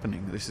just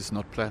happening. This is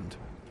not planned.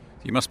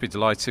 You must be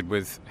delighted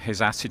with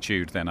his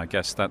attitude then. I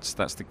guess that's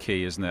the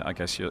key, isn't it? I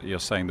guess you're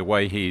saying the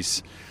way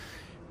he's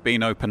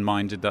been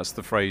open-minded, that's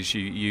the phrase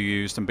you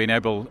used, and being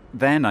able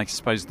then, I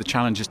suppose the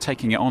challenge is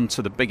taking it on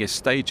to the biggest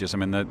stages. I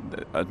mean,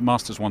 the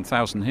Masters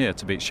 1000 here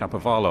to beat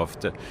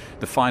Shapovalov,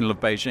 the final of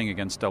Beijing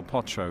against Del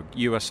Potro,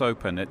 US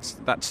Open,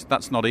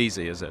 that's not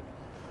easy, is it?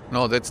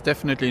 No, that's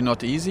definitely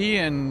not easy,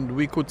 and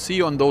we could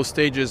see on those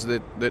stages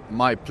that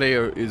my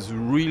player is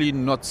really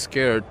not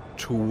scared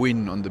to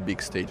win on the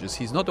big stages.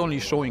 He's not only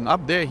showing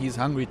up there, he's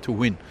hungry to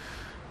win.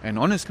 And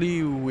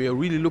honestly, we are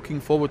really looking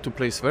forward to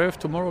play Zverev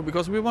tomorrow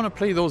because we want to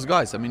play those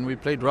guys. I mean, we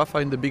played Rafa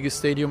in the biggest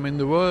stadium in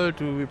the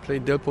world. We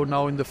played Delpo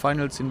now in the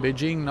finals in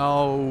Beijing.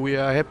 Now we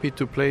are happy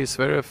to play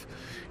Zverev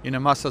in a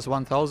Masters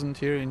 1000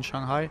 here in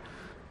Shanghai.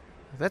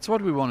 That's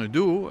what we want to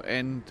do.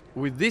 And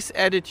with this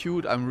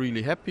attitude, I'm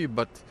really happy.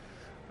 But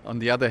on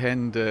the other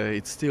hand,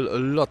 it's still a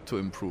lot to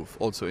improve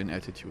also in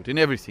attitude, in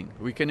everything.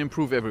 We can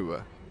improve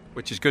everywhere.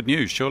 Which is good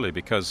news, surely,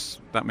 because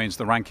that means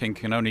the ranking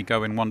can only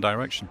go in one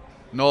direction.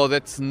 No,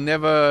 that's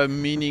never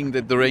meaning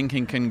that the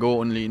ranking can go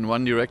only in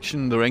one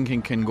direction. The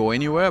ranking can go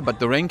anywhere, but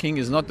the ranking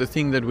is not the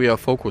thing that we are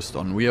focused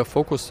on. We are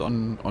focused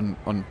on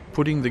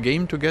putting the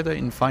game together,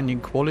 in finding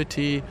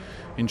quality,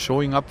 in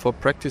showing up for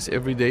practice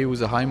every day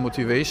with a high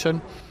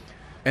motivation.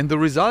 And the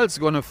results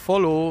going to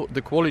follow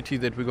the quality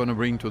that we're going to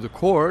bring to the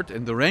court,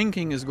 and the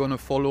ranking is going to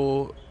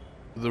follow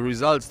the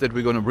results that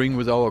we're going to bring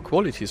with our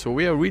quality. So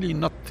we are really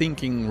not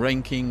thinking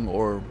ranking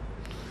or...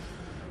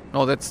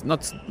 No, that's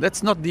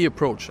not the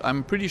approach.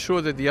 I'm pretty sure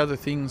that the other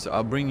things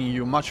are bringing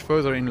you much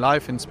further in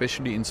life, and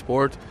especially in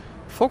sport.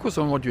 Focus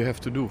on what you have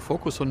to do.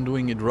 Focus on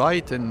doing it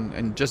right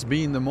and just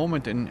be in the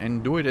moment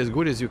and do it as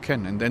good as you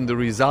can. And then the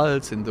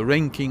results and the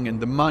ranking and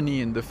the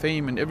money and the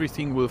fame and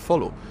everything will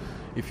follow.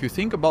 If you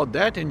think about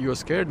that and you're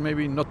scared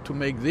maybe not to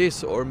make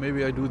this or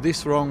maybe I do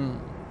this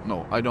wrong,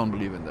 no, I don't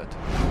believe in that.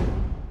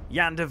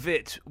 Jan de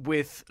Witt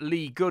with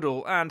Lee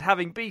Goodall, and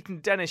having beaten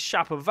Denis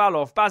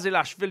Shapovalov,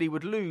 Basilashvili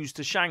would lose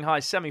to Shanghai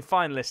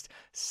semi-finalist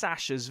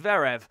Sascha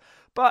Zverev.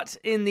 But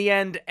in the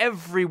end,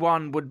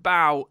 everyone would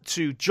bow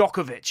to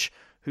Djokovic,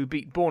 who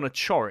beat Borna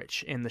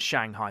Coric in the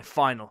Shanghai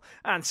final.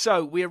 And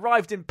so we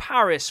arrived in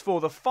Paris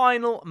for the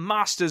final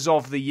Masters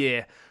of the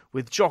year,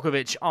 with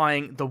Djokovic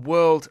eyeing the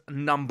world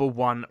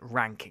 #1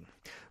 ranking.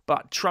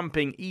 But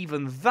trumping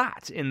even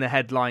that in the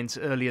headlines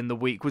early in the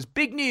week was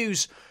big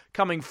news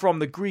coming from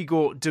the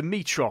Grigor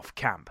Dimitrov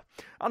camp.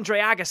 Andre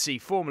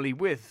Agassi, formerly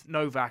with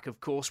Novak,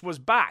 of course, was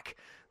back,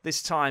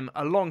 this time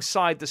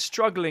alongside the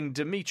struggling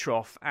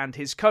Dimitrov, and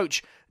his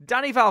coach,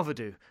 Dani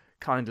Vallverdu,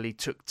 kindly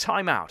took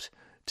time out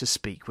to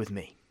speak with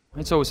me.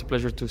 It's always a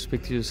pleasure to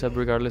speak to you, Seb,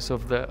 regardless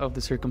of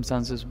the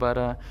circumstances.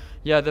 But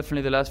yeah,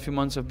 definitely the last few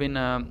months have been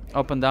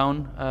up and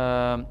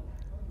down.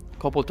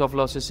 Couple tough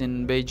losses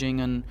in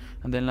Beijing and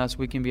then last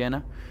week in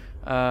Vienna.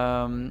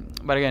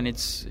 But again,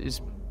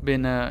 it's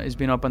been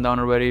up and down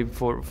already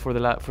for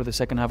the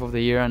second half of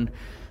the year,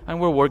 and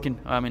we're working.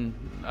 I mean,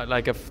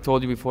 like I've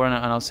told you before, and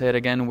I'll say it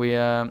again,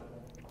 we're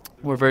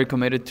very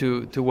committed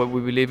to what we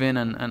believe in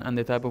and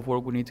the type of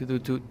work we need to do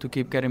to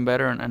keep getting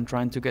better and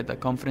trying to get that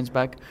confidence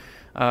back.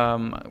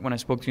 When I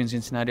spoke to you in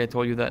Cincinnati, I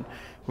told you that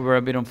we were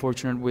a bit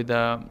unfortunate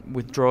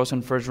with draws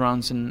and first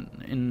rounds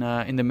in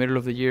the middle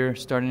of the year,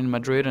 starting in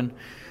Madrid.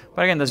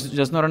 But again, that's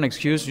just not an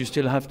excuse. You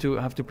still have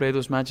to play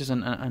those matches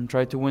and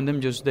try to win them.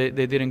 Just they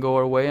didn't go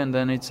our way, and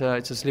then it's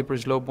a slippery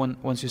slope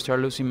once you start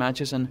losing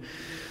matches. And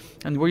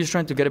we're just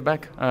trying to get it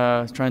back,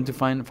 trying to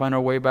find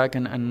our way back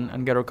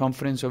and get our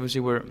confidence.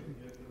 Obviously, we're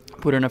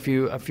putting a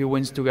few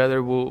wins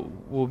together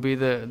will be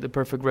the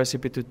perfect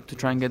recipe to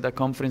try and get that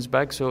confidence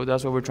back. So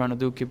that's what we're trying to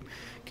do.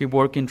 Keep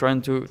working,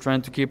 trying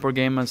to keep our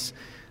game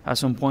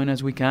as on point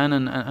as we can,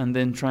 and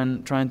then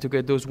trying to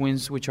get those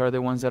wins, which are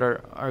the ones that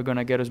are going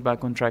to get us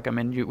back on track. I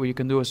mean, you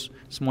can do as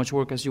much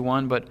work as you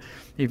want, but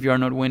if you are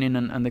not winning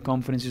and the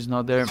confidence is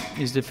not there,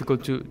 it's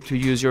difficult to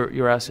use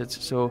your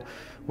assets. So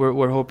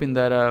we're hoping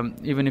that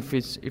even if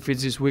it's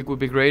this week would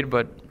be great,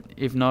 but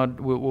if not,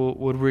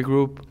 we'll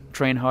regroup,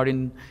 train hard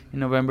in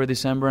November,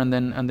 December, and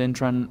then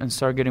try and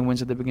start getting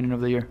wins at the beginning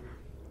of the year.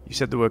 You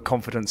said the word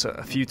confidence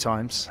a few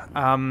times.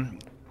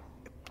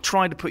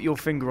 Trying to put your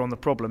finger on the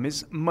problem,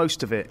 is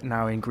most of it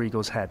now in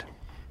Grigor's head?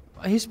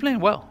 He's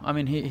playing well. I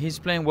mean, he's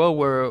playing well.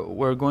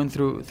 We're going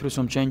through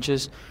some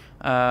changes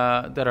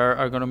that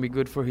are going to be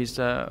good for his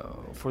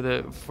for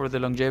the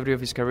longevity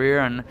of his career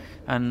and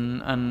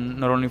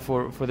not only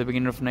for the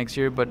beginning of next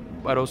year, but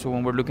also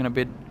when we're looking a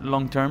bit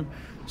long term.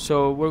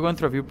 So we're going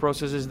through a few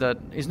processes that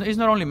is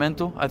not only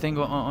mental. I think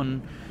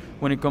on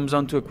when it comes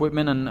down to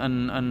equipment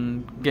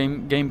and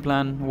game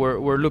plan,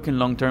 we're looking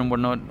long term.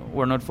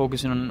 We're not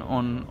focusing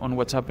on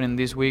what's happening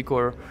this week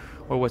or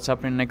what's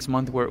happening next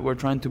month. We're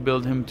trying to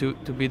build him to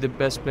be the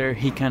best player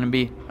he can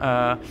be.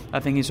 I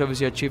think he's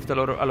obviously achieved a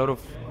lot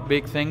of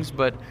big things,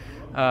 but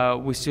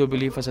we still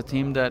believe as a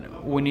team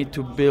that we need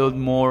to build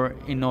more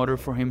in order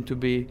for him to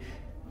be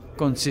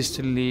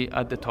consistently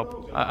at the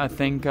top. I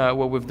think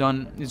what we've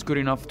done is good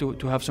enough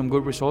to have some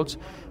good results,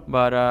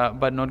 but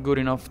not good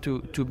enough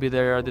to be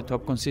there at the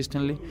top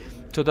consistently.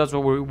 So that's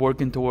what we're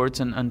working towards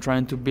and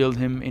trying to build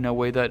him in a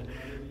way that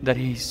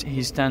he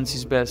stands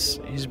his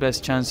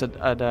best chance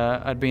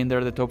at being there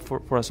at the top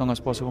for as long as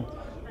possible.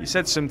 You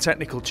said some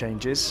technical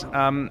changes,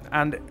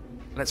 and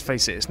let's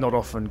face it, it's not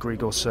often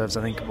Grigor serves,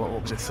 I think, what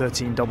was it,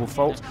 13 double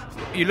faults.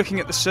 You're looking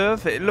at the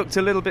serve, it looked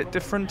a little bit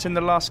different in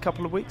the last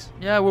couple of weeks?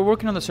 Yeah, we're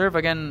working on the serve.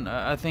 Again,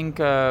 I think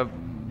the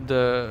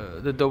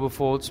double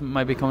faults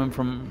might be coming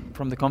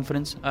from the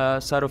confidence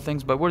side of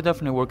things, but we're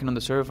definitely working on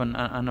the serve and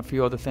a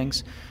few other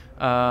things.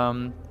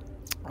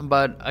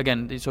 But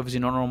again, it's obviously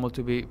not normal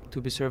to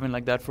be serving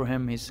like that for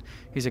him. He's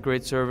a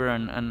great server,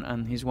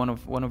 and he's one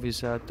of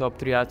his top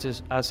 3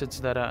 assets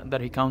that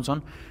he counts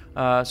on.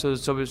 So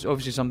it's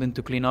obviously something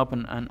to clean up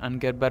and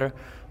get better.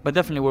 But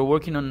definitely, we're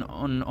working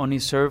on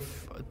his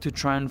serve to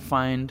try and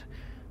find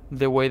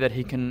the way that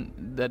he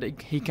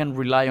can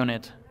rely on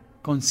it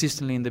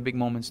consistently in the big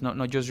moments.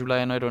 Not just rely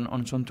on it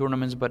on some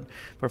tournaments, but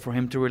for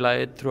him to rely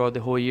it throughout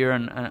the whole year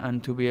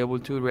and to be able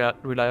to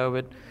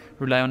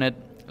rely on it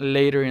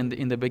later in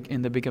the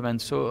big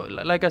events. So,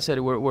 like I said,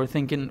 we're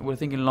thinking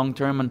long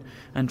term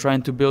and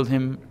trying to build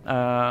him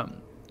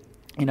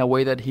in a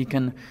way that he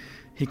can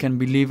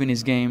believe in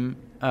his game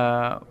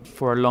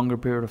for a longer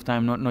period of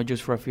time, not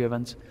just for a few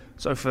events.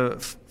 So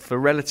for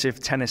relative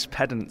tennis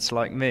pedants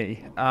like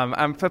me,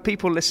 and for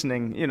people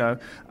listening,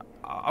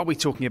 are we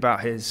talking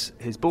about his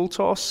ball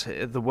toss,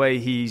 the way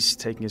he's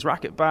taking his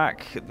racket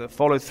back, the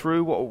follow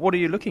through? What are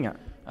you looking at?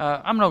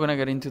 I'm not going to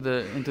get into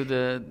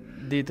the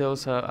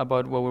details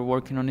about what we're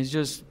working on. It's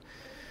just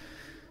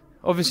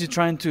obviously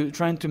trying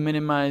to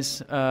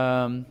minimize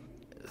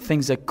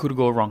things that could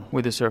go wrong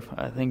with the serve.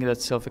 I think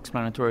that's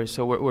self-explanatory.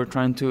 So we're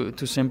trying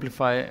to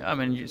simplify. I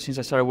mean, since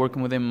I started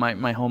working with him,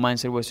 my whole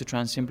mindset was to try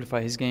and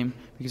simplify his game,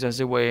 because that's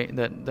the way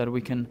that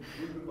we can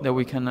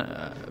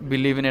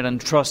believe in it and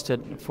trust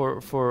it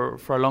for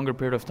a longer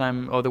period of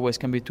time. Otherwise,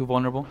 can be too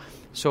vulnerable.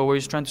 So we're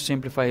just trying to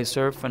simplify his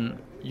serve, and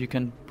you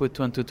can put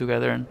 2 and 2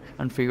 together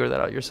and figure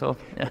that out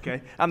yourself. Yeah.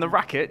 Okay. And the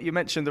racket, you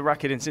mentioned the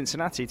racket in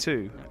Cincinnati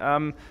too.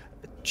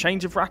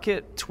 Change of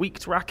racket,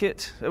 tweaked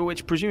racket,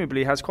 which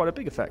presumably has quite a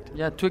big effect.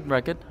 Yeah, tweaked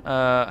racket.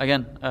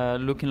 Again,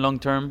 looking long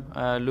term,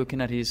 looking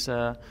at his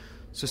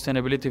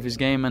sustainability of his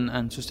game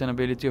and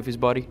sustainability of his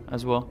body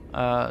as well.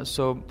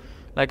 So,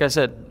 like I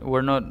said,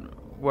 we're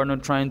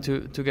not trying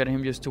to get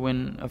him just to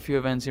win a few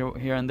events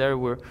here and there.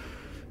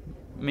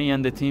 Me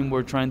and the team,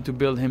 we're trying to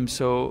build him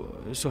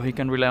so he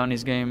can rely on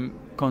his game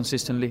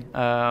consistently.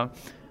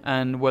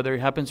 And whether it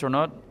happens or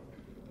not,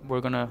 we're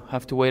going to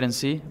have to wait and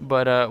see.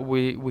 But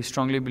we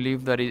strongly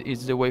believe that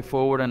it's the way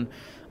forward,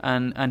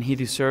 and he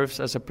deserves,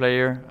 as a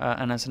player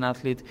and as an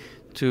athlete,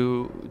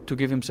 to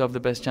give himself the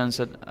best chance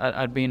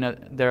at being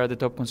there at the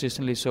top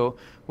consistently. So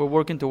we're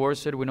working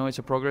towards it. We know it's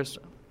a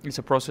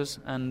process,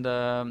 and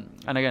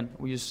again,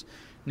 we just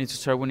need to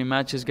start winning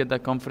matches, get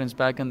that confidence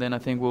back, and then I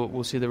think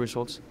we'll see the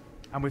results.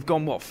 And we've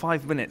gone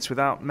 5 minutes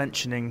without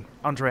mentioning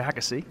Andre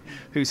Agassi,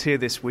 who's here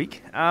this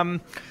week.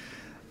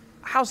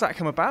 How's that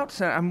come about,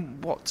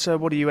 and what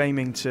are you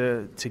aiming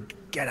to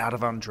get out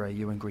of Andre,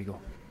 you and Grigor?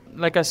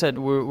 Like I said,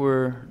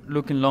 we're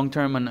looking long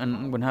term,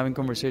 and when having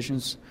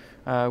conversations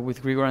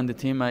with Grigor and the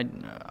team,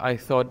 I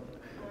thought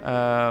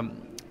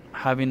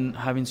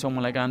having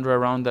someone like Andre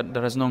around that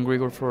has known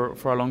Grigor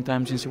for a long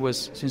time, since he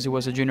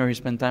was a junior. He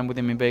spent time with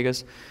him in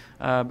Vegas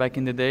back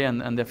in the day,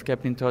 and they've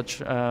kept in touch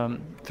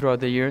throughout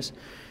the years.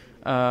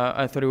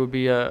 I thought it would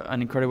be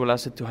an incredible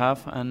asset to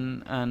have,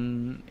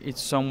 and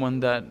it's someone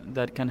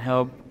that can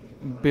help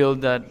build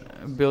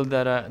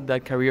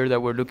that career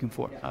that we're looking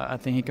for. I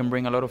think he can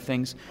bring a lot of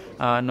things,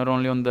 not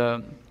only on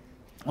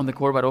the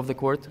court but off the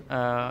court.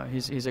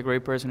 He's a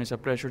great person. It's a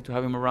pleasure to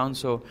have him around.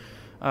 So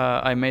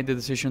I made the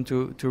decision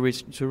to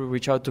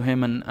reach out to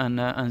him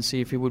and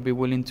see if he would be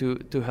willing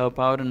to help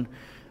out,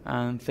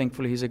 and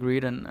thankfully he's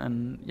agreed.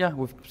 And yeah,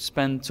 we've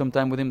spent some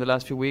time with him the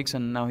last few weeks,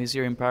 and now he's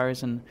here in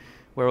Paris, and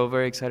we're all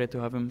very excited to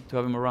have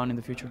him around in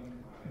the future.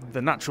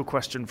 The natural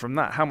question from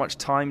that: how much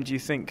time do you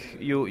think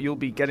you'll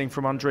be getting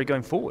from Andre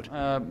going forward?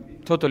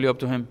 Totally up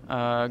to him.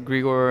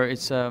 Grigor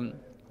is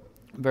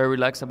very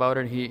relaxed about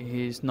it.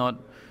 He's not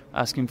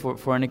asking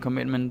for any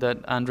commitment that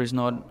Andre is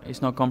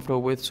not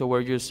comfortable with. So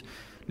we're just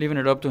leaving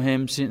it up to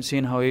him,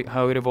 seeing how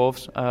it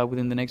evolves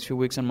within the next few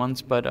weeks and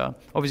months. But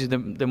obviously,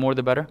 the more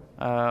the better.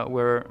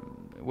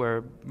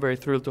 We're very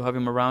thrilled to have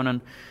him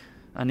around,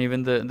 and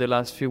even the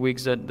last few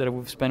weeks that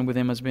we've spent with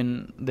him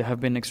have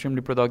been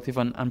extremely productive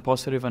and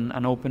positive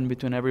and open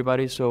between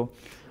everybody. So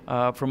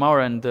from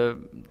our end,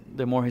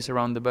 the more he's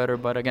around, the better.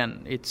 But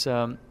again, it's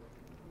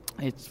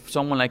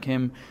someone like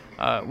him.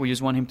 We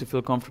just want him to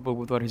feel comfortable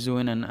with what he's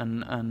doing,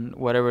 and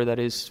whatever that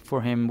is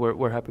for him,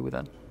 we're happy with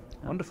that.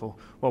 Wonderful.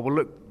 Well, we'll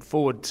look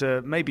forward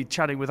to maybe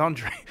chatting with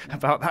Andre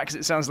about that, because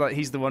it sounds like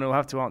he's the one who'll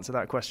have to answer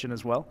that question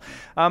as well.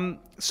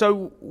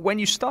 So when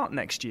you start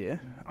next year,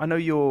 I know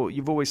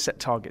you've always set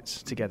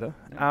targets together.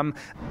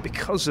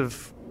 Because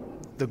of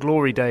the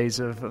glory days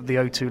of the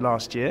O2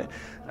 last year,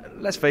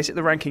 let's face it,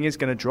 the ranking is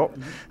going to drop.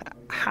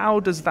 How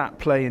does that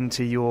play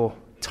into your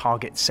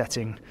target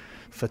setting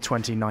for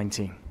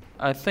 2019?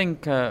 I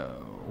think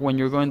when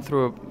you're going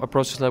through a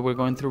process that we're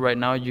going through right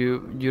now, you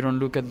don't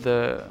look at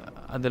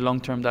the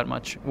long term that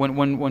much.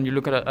 When you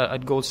look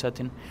at goal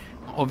setting,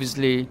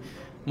 obviously,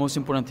 most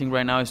important thing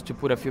right now is to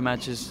put a few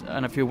matches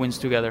and a few wins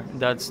together.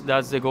 That's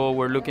the goal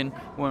we're looking.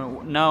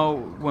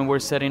 When we're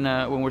setting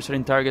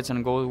targets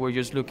and goals,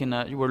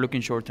 we're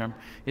looking short term.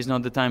 It's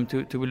not the time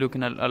to be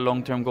looking at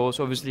long term goals.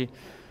 Obviously,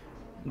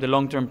 the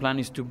long-term plan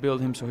is to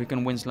build him so he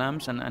can win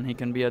slams and he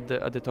can be at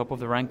the top of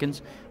the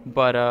rankings.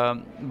 But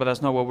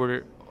that's not what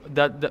we're.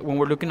 That when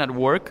we're looking at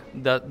work,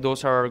 that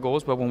those are our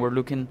goals. But when we're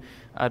looking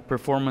at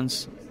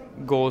performance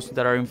goals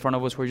that are in front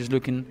of us, we're just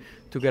looking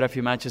to get a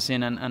few matches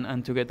in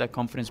and to get that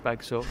confidence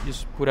back. So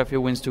just put a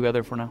few wins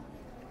together for now.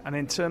 And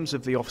in terms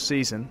of the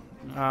off-season,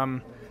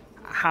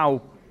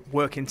 how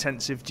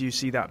work-intensive do you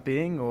see that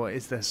being, or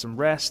is there some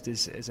rest?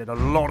 Is it a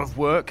lot of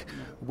work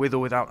with or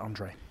without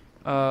Andre?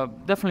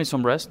 Definitely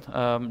some rest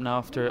now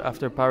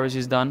after Paris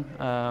is done.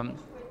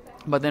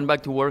 But then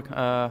back to work.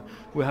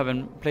 We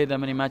haven't played that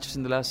many matches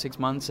in the last 6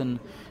 months, and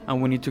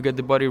we need to get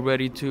the body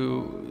ready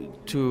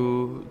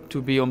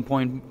to be on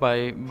point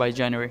by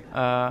January.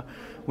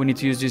 We need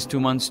to use these 2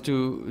 months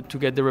to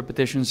get the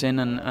repetitions in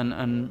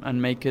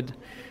and make it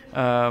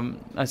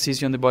as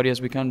easy on the body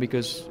as we can,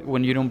 because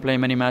when you don't play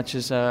many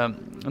matches,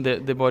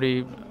 the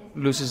body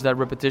loses that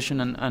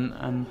repetition,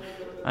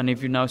 and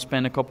if you now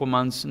spend a couple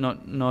months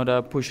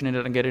not pushing it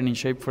and getting in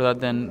shape for that,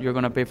 then you're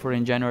going to pay for it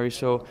in January.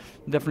 So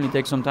definitely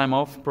take some time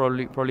off,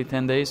 probably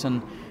 10 days,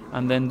 and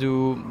then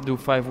do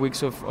 5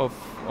 weeks of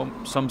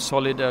some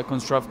solid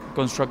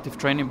constructive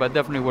training. But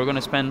definitely we're going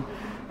to spend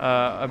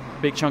a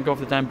big chunk of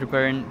the time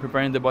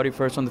preparing the body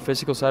first on the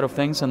physical side of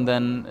things, and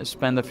then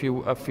spend a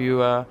few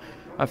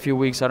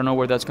weeks. I don't know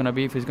where that's going to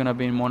be, if it's going to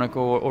be in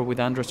Monaco or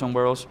with Andre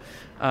somewhere else.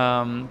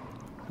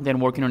 Then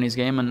working on his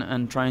game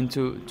and trying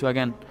to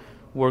again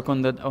work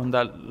on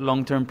that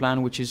long-term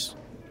plan, which is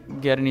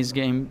getting his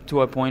game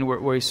to a point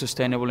where he's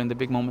sustainable in the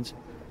big moments.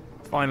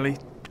 Finally,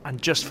 and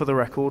just for the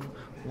record,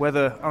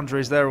 whether Andre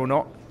is there or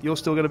not, you're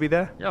still going to be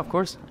there? Yeah, of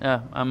course.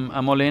 Yeah,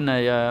 I'm all in.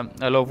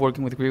 I love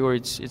working with Grigor.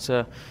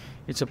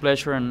 It's a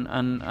pleasure,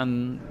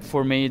 and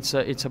for me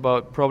it's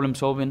about problem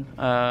solving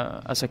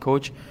as a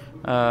coach.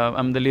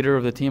 I'm the leader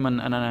of the team,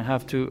 and I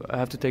have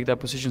to take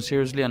that position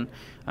seriously. And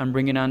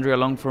bringing Andre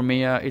along, for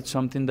me, it's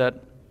something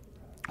that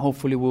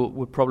hopefully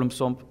will problem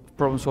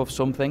solve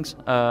some things,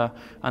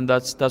 and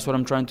that's what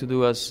I'm trying to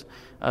do as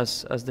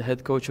the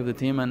head coach of the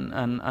team,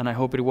 and I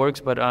hope it works.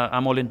 But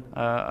I'm all in.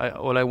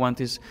 All I want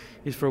is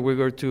for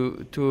Grigor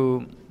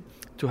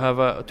to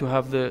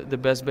have the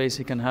best base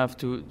he can have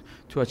to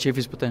achieve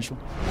his potential.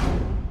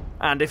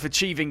 And if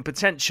achieving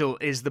potential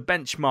is the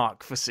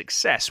benchmark for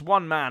success,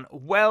 one man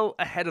well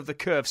ahead of the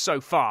curve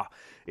so far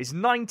is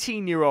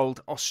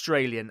 19-year-old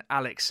Australian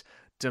Alex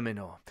de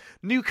Minaur.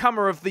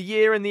 Newcomer of the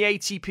year in the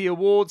ATP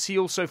Awards, he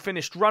also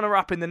finished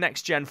runner-up in the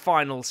Next Gen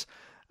Finals,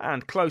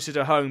 and closer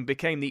to home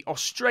became the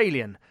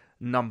Australian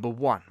number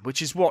one,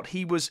 which is what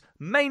he was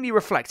mainly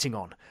reflecting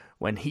on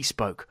when he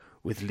spoke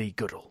with Lee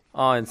Goodall.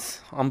 Oh,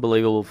 it's an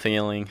unbelievable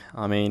feeling.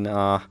 I mean,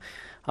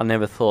 I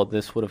never thought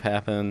this would have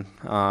happened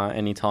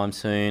anytime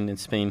soon.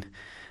 It's been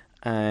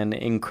an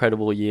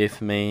incredible year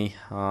for me.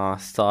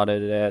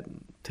 Started at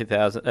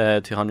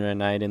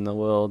 208 in the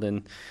world,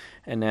 and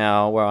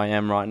now where I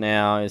am right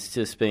now, it's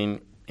just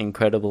been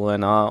incredible.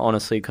 And I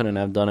honestly couldn't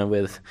have done it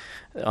with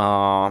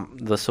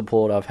the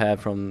support I've had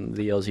from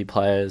the Aussie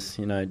players.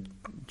 You know,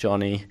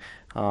 Johnny,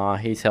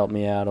 he's helped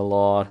me out a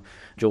lot.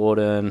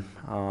 Jordan,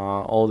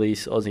 all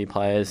these Aussie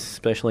players,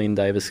 especially in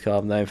Davis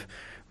Cup, they've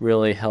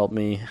really helped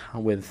me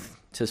with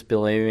just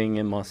believing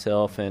in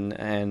myself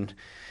and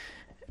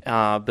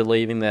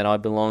believing that I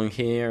belong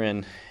here,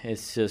 and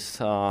it's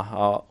just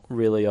I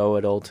really owe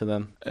it all to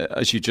them.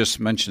 As you just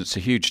mentioned, it's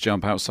a huge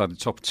jump outside the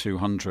top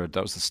 200.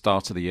 That was the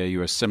start of the year. You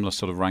were a similar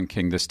sort of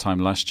ranking this time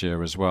last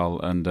year as well,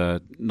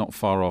 and not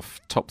far off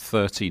top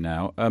 30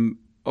 now.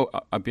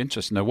 I'd be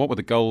interested to know, what were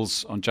the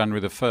goals on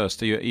January the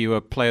 1st? Are you a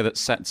player that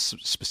sets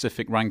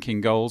specific ranking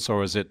goals,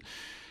 or is it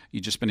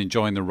you've just been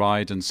enjoying the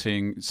ride and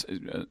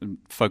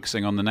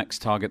focusing on the next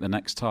target?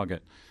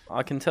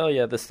 I can tell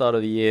you at the start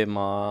of the year,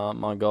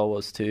 my goal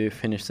was to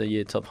finish the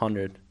year top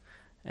 100.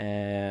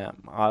 And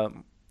I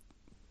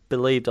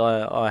believed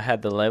I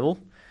had the level,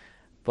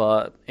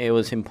 but it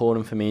was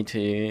important for me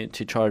to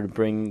try to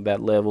bring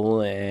that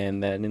level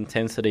and that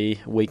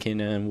intensity week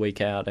in and week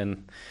out.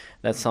 And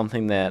that's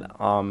something that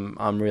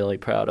I'm really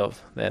proud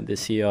of, that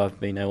this year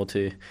I've been able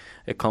to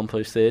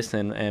accomplish this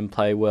and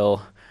play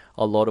well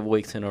a lot of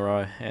weeks in a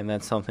row. And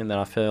that's something that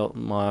I felt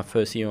my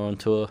first year on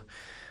tour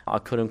I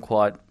couldn't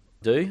quite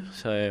do.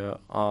 So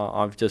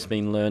I've just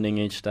been learning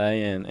each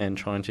day and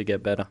trying to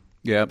get better.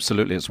 Yeah,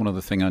 absolutely. It's one of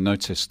the things I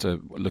noticed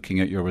looking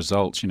at your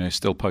results,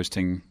 still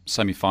posting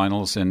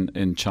semi-finals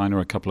in China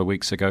a couple of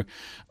weeks ago.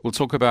 We'll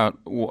talk about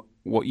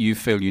what you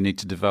feel you need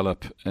to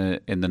develop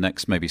in the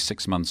next maybe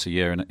 6 months, a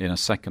year in a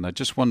second. I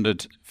just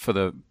wondered,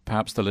 for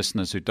perhaps the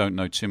listeners who don't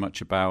know too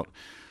much about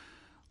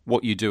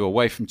what you do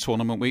away from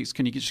tournament weeks,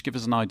 can you just give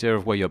us an idea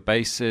of where your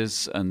base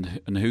is and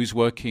who's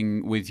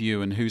working with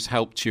you and who's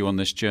helped you on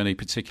this journey,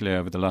 particularly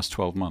over the last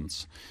 12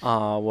 months?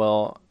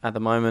 Well, at the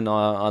moment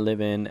I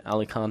live in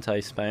Alicante,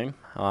 Spain.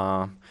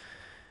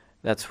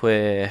 That's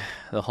where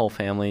the whole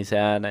family's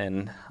at,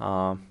 and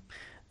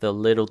the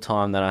little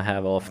time that I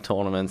have off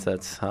tournaments,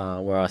 that's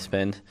where I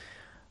spend.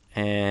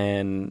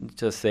 And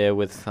just there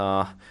with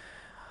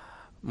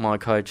my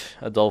coach,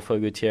 Adolfo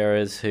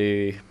Gutierrez,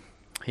 who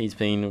he's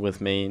been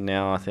with me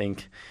now, I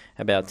think,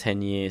 about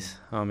 10 years.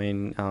 I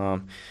mean,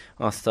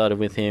 I started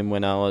with him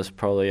when I was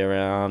probably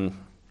around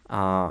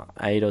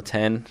 8 or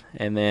 10,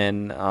 and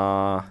then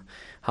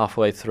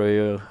halfway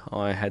through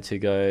I had to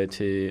go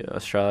to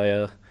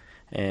Australia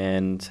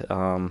and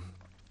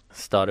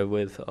started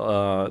with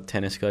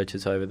tennis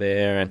coaches over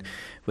there and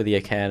with the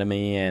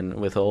academy and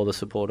with all the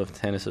support of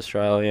Tennis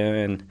Australia.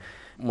 And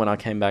when I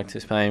came back to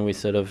Spain, we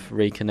sort of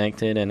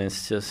reconnected, and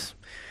it's just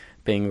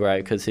been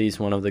great because he's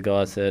one of the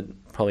guys that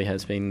probably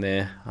has been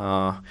there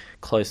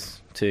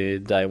close to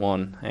day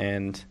one,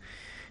 and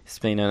it's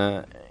been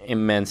an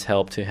immense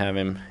help to have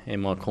him in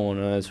my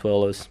corner, as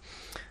well as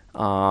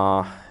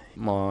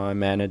my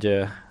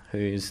manager,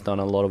 who's done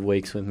a lot of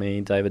weeks with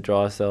me, David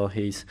Drysdale.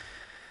 He's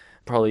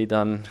probably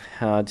done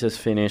just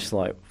finished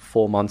like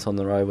 4 months on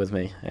the road with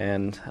me,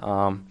 and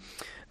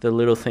the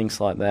little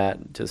things like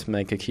that just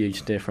make a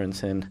huge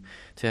difference. And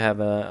to have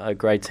a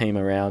great team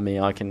around me,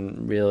 I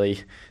can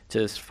really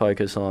just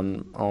focus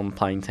on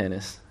playing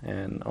tennis.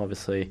 And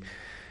obviously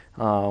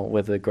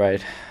with the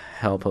great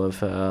help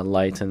of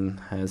Leighton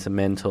as a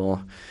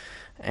mentor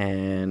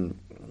and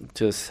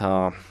just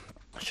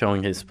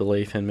showing his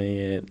belief in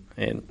me,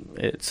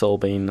 it's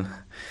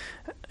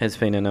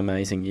been an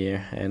amazing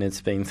year, and it's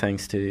been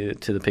thanks to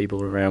the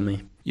people around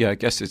me. Yeah, I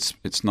guess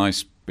it's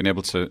nice being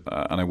able to,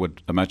 and I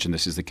would imagine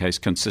this is the case,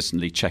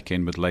 consistently check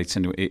in with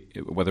Leighton,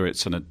 whether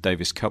it's on a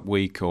Davis Cup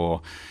week,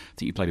 or I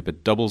think you played a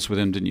bit doubles with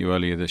him, didn't you,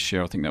 earlier this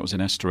year? I think that was in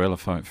Estoril,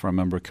 if I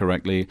remember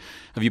correctly.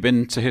 Have you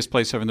been to his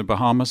place over in the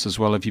Bahamas as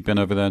well? Have you been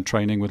over there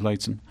training with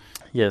Leighton?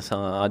 Yes,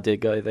 I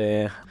did go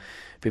there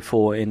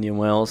before Indian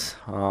Wells.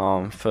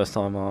 First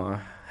time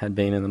I had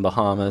been in the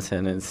Bahamas,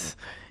 and it's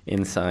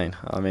insane.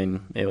 I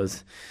mean, it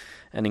was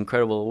an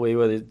incredible. We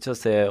were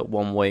just there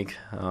 1 week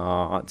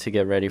to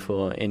get ready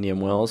for Indian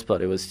Wells,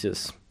 but it was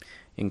just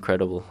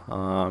incredible.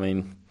 I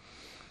mean,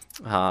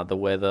 the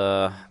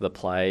weather, the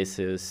place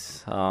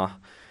is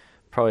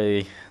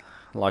probably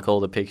like all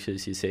the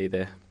pictures you see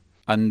there.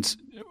 And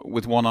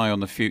with one eye on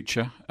the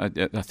future, I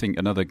think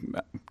another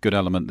good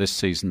element this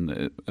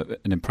season,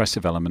 an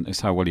impressive element,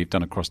 is how well you've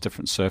done across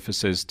different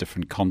surfaces,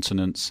 different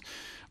continents,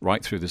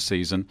 right through the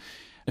season.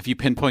 Have you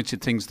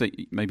pinpointed things that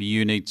maybe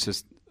you need to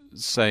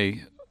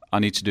say, I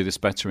need to do this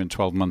better in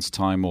 12 months'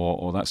 time,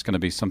 or that's going to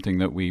be something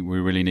that we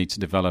really need to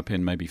develop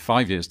in maybe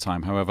 5 years'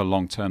 time, however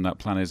long-term that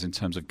plan is in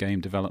terms of game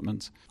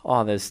development?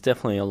 Oh, there's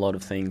definitely a lot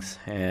of things,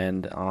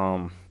 and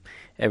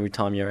every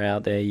time you're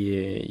out there,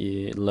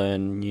 you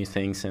learn new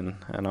things, and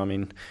I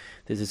mean,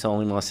 this is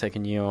only my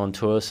second year on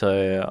tour,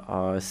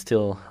 so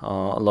still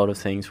a lot of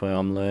things where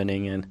I'm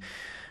learning, and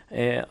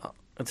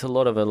it's a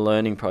lot of a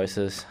learning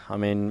process. I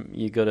mean,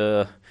 you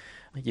gotta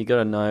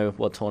know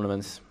what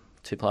tournaments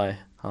to play.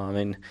 I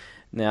mean,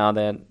 now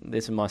that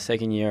this is my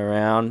second year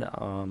around,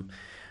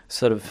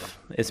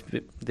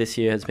 this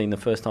year has been the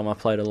first time I've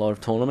played a lot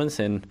of tournaments,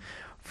 and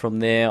from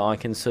there I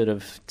can sort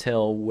of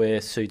tell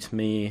where suits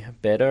me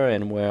better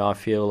and where I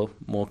feel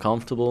more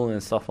comfortable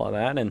and stuff like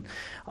that. And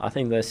I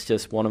think that's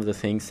just one of the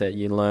things that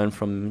you learn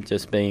from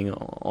just being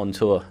on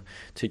tour,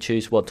 to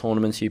choose what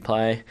tournaments you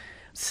play,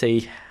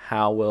 see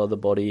how well the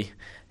body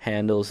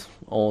handles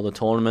all the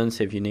tournaments,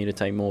 if you need to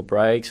take more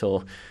breaks,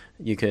 or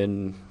you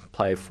can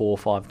play 4 or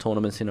 5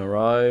 tournaments in a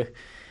row,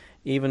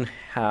 even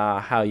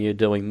how you're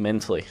doing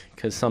mentally,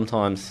 because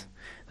sometimes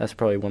that's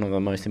probably one of the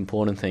most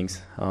important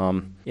things.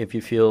 If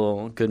you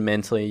feel good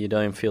mentally, you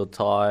don't feel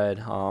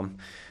tired,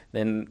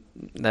 then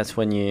that's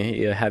when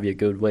you have your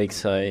good week.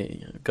 So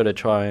you've got to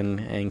try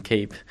and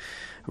keep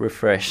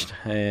refreshed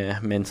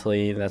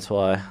mentally. That's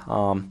why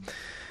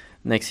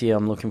next year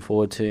I'm looking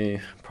forward to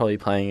probably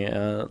playing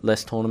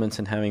less tournaments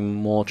and having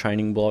more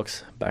training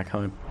blocks back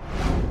home.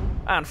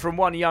 And from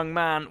one young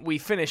man, we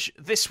finish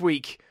this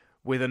week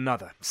with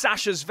another.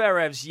 Sascha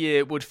Zverev's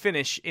year would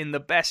finish in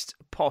the best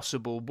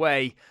possible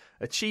way,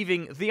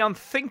 achieving the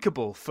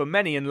unthinkable for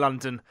many in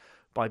London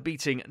by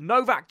beating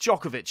Novak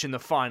Djokovic in the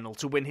final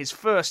to win his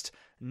first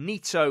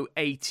Nitto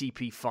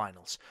ATP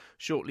Finals.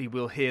 Shortly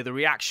we'll hear the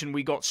reaction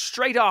we got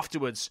straight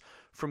afterwards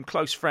from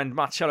close friend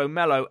Marcelo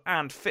Melo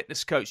and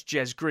fitness coach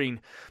Jez Green.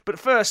 But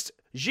first,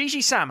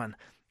 Gigi Salmon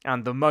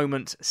and the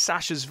moment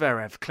Sascha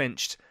Zverev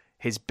clinched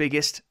his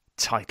biggest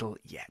title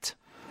yet.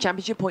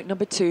 Championship point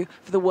number 2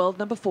 for the world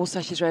number 4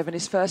 Sascha Zverev in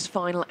his first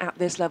final at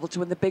this level to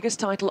win the biggest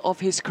title of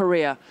his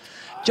career.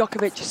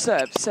 Djokovic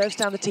serves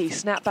down the tee,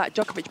 snap back,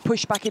 Djokovic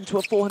push back into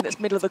a forehand that's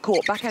middle of the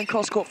court, backhand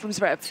cross court from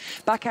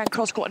Zverev, backhand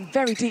cross court and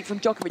very deep from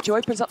Djokovic, who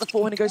opens up the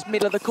forehand and goes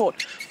middle of the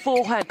court,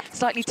 forehand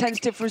slightly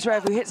tentative from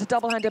Zverev, who hits a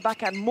double-hander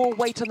backhand, more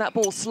weight on that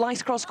ball,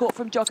 slice cross court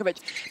from Djokovic,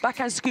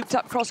 backhand scooped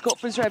up cross court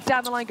from Zverev,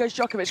 down the line goes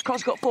Djokovic,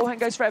 cross court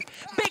forehand goes Zverev,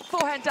 big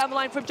forehand down the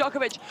line from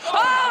Djokovic,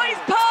 oh, he's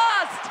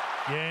passed!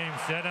 Game,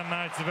 set, and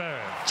match,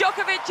 Zverev.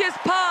 Djokovic is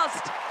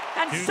passed,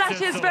 and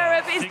Sascha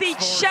Zverev is the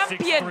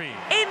champion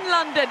in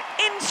London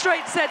in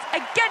straight sets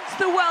against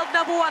the world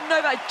number 1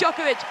 Novak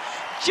Djokovic.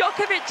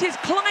 Djokovic has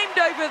climbed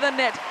over the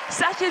net.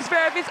 Sascha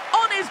Zverev is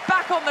on his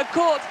back on the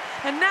court,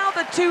 and now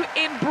the two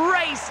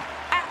embrace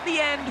at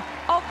the end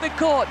of the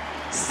court.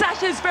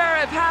 Sascha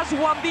Zverev has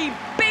won the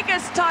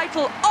biggest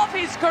title of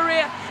his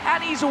career,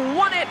 and he's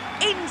won it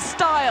in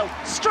style.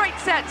 Straight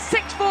set,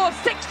 6-4,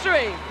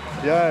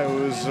 6-3. Yeah, it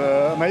was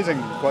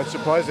amazing, quite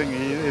surprising.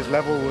 His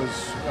level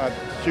was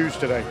huge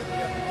today.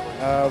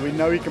 We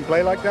know he can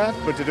play like that,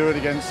 but to do it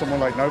against someone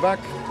like Novak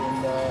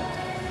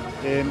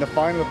in the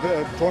final of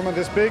the tournament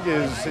this big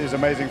is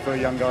amazing for a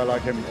young guy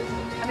like him.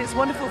 And it's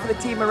wonderful for the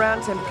team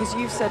around him, because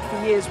you've said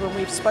for years when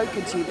we've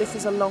spoken to you, this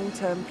is a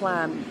long-term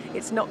plan.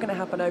 It's not going to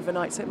happen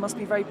overnight, so it must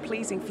be very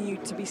pleasing for you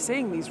to be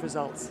seeing these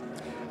results.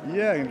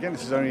 Yeah, and again,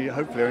 this is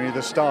hopefully only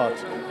the start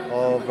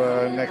of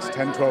next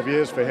 10, 12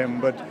 years for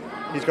him, but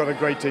he's got a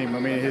great team. I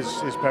mean, his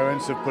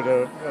parents have put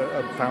a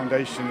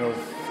foundation of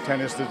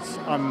tennis that's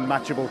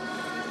unmatchable.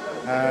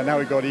 Now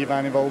we've got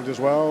Ivan involved as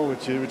well,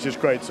 which is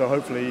great. So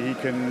hopefully he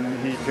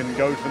can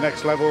go to the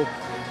next level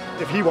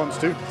if he wants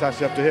to. It's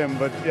actually up to him.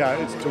 But yeah,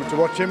 it's to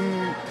watch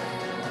him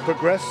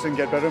progress and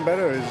get better and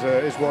better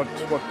is what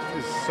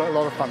is a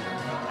lot of fun.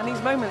 And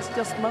these moments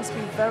just must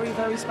be very,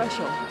 very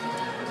special.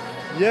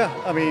 Yeah,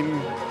 I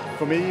mean,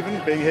 for me even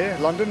being here,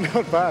 London,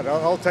 not bad.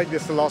 I'll take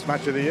this the last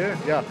match of the year.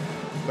 Yeah,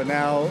 but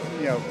now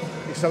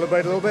we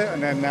celebrate a little bit,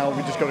 and then now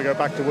we just got to go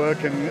back to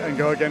work and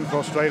go again for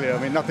Australia.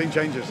 I mean, nothing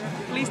changes.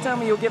 Please tell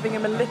me you're giving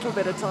him a little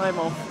bit of time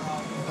off.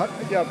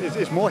 Yeah,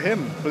 it's more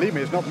him. Believe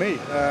me, it's not me.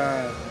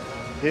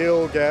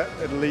 He'll get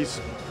at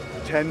least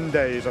 10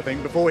 days, I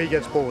think, before he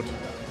gets bored.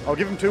 I'll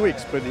give him 2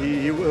 weeks, but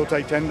he'll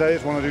take 10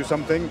 days, want to do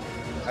something,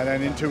 and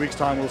then in 2 weeks'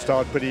 time we'll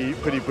start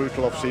pretty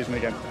brutal off-season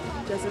again.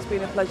 Jez, it's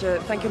been a pleasure.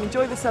 Thank you, and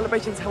enjoy the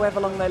celebrations however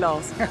long they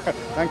last.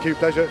 Thank you,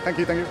 pleasure. Thank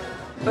you.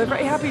 We're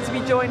very happy to be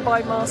joined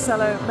by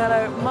Marcelo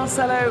Melo.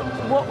 Marcelo,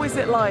 what was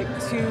it like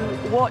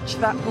to watch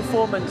that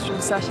performance from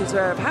Sascha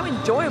Zverev? How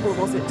enjoyable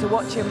was it to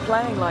watch him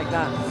playing like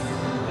that?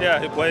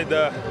 Yeah, he played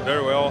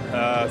very well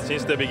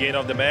since the beginning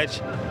of the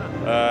match.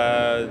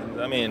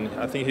 I mean,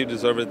 I think he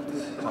deserved it.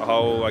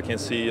 How I can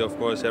see, of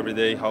course, every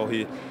day how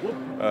he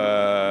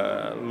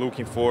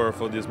looking for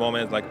this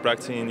moment, like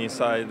practicing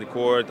inside the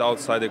court,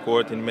 outside the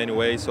court in many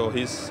ways. So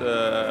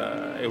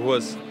it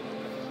was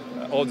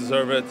all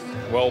deserved,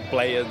 well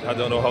played. I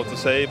don't know how to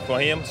say for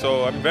him.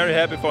 So I'm very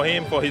happy for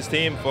him, for his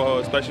team,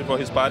 especially for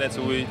his parents,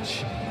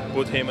 which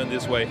put him in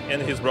this way.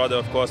 And his brother,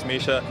 of course,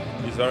 Misha,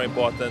 is very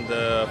important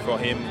for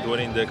him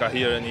during the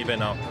career and even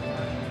now.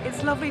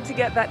 It's lovely to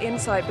get that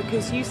insight,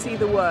 because you see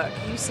the work,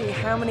 you see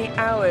how many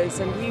hours,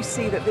 and you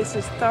see that this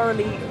is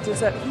thoroughly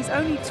deserved. He's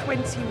only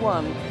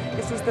 21.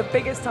 This is the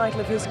biggest title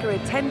of his career,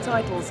 10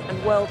 titles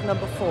and world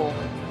number 4.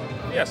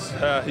 Yes,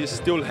 he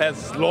still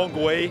has long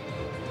way.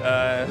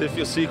 If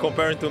you see,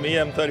 comparing to me,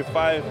 I'm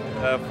 35,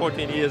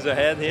 14 years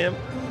ahead of him,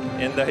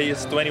 and he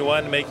is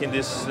 21, making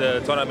this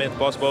tournament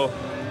possible.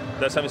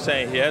 That's what I'm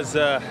saying. He has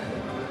a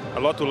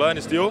lot to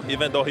learn still,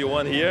 even though he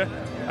won here.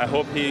 I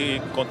hope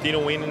he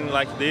continue winning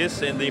like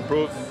this and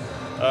improve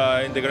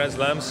in the Grand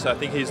Slams. I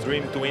think his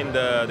dream to win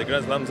the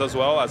Grand Slams as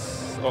well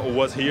as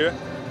was here.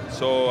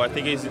 So I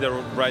think he's in the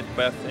right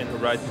path and the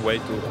right way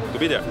to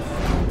be there.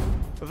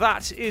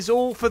 That is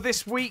all for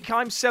this week.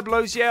 I'm Seb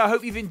Lauzier. I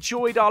hope you've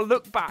enjoyed our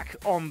look back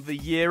on the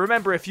year.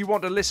 Remember, if you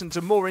want to listen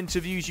to more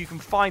interviews, you can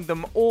find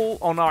them all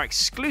on our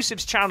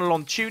exclusives channel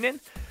on TuneIn.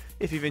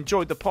 If you've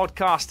enjoyed the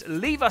podcast,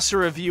 leave us a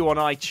review on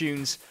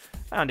iTunes.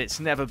 And it's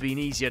never been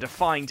easier to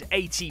find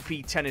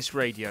ATP Tennis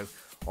Radio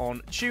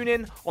on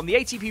TuneIn, on the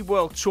ATP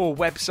World Tour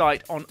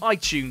website, on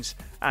iTunes,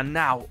 and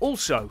now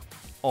also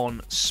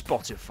on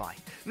Spotify.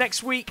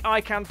 Next week, I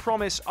can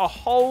promise a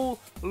whole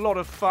lot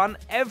of fun.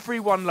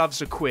 Everyone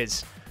loves a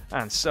quiz,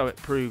 and so it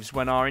proves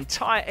when our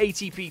entire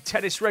ATP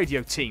Tennis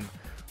Radio team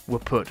were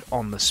put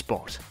on the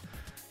spot.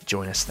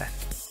 Join us then.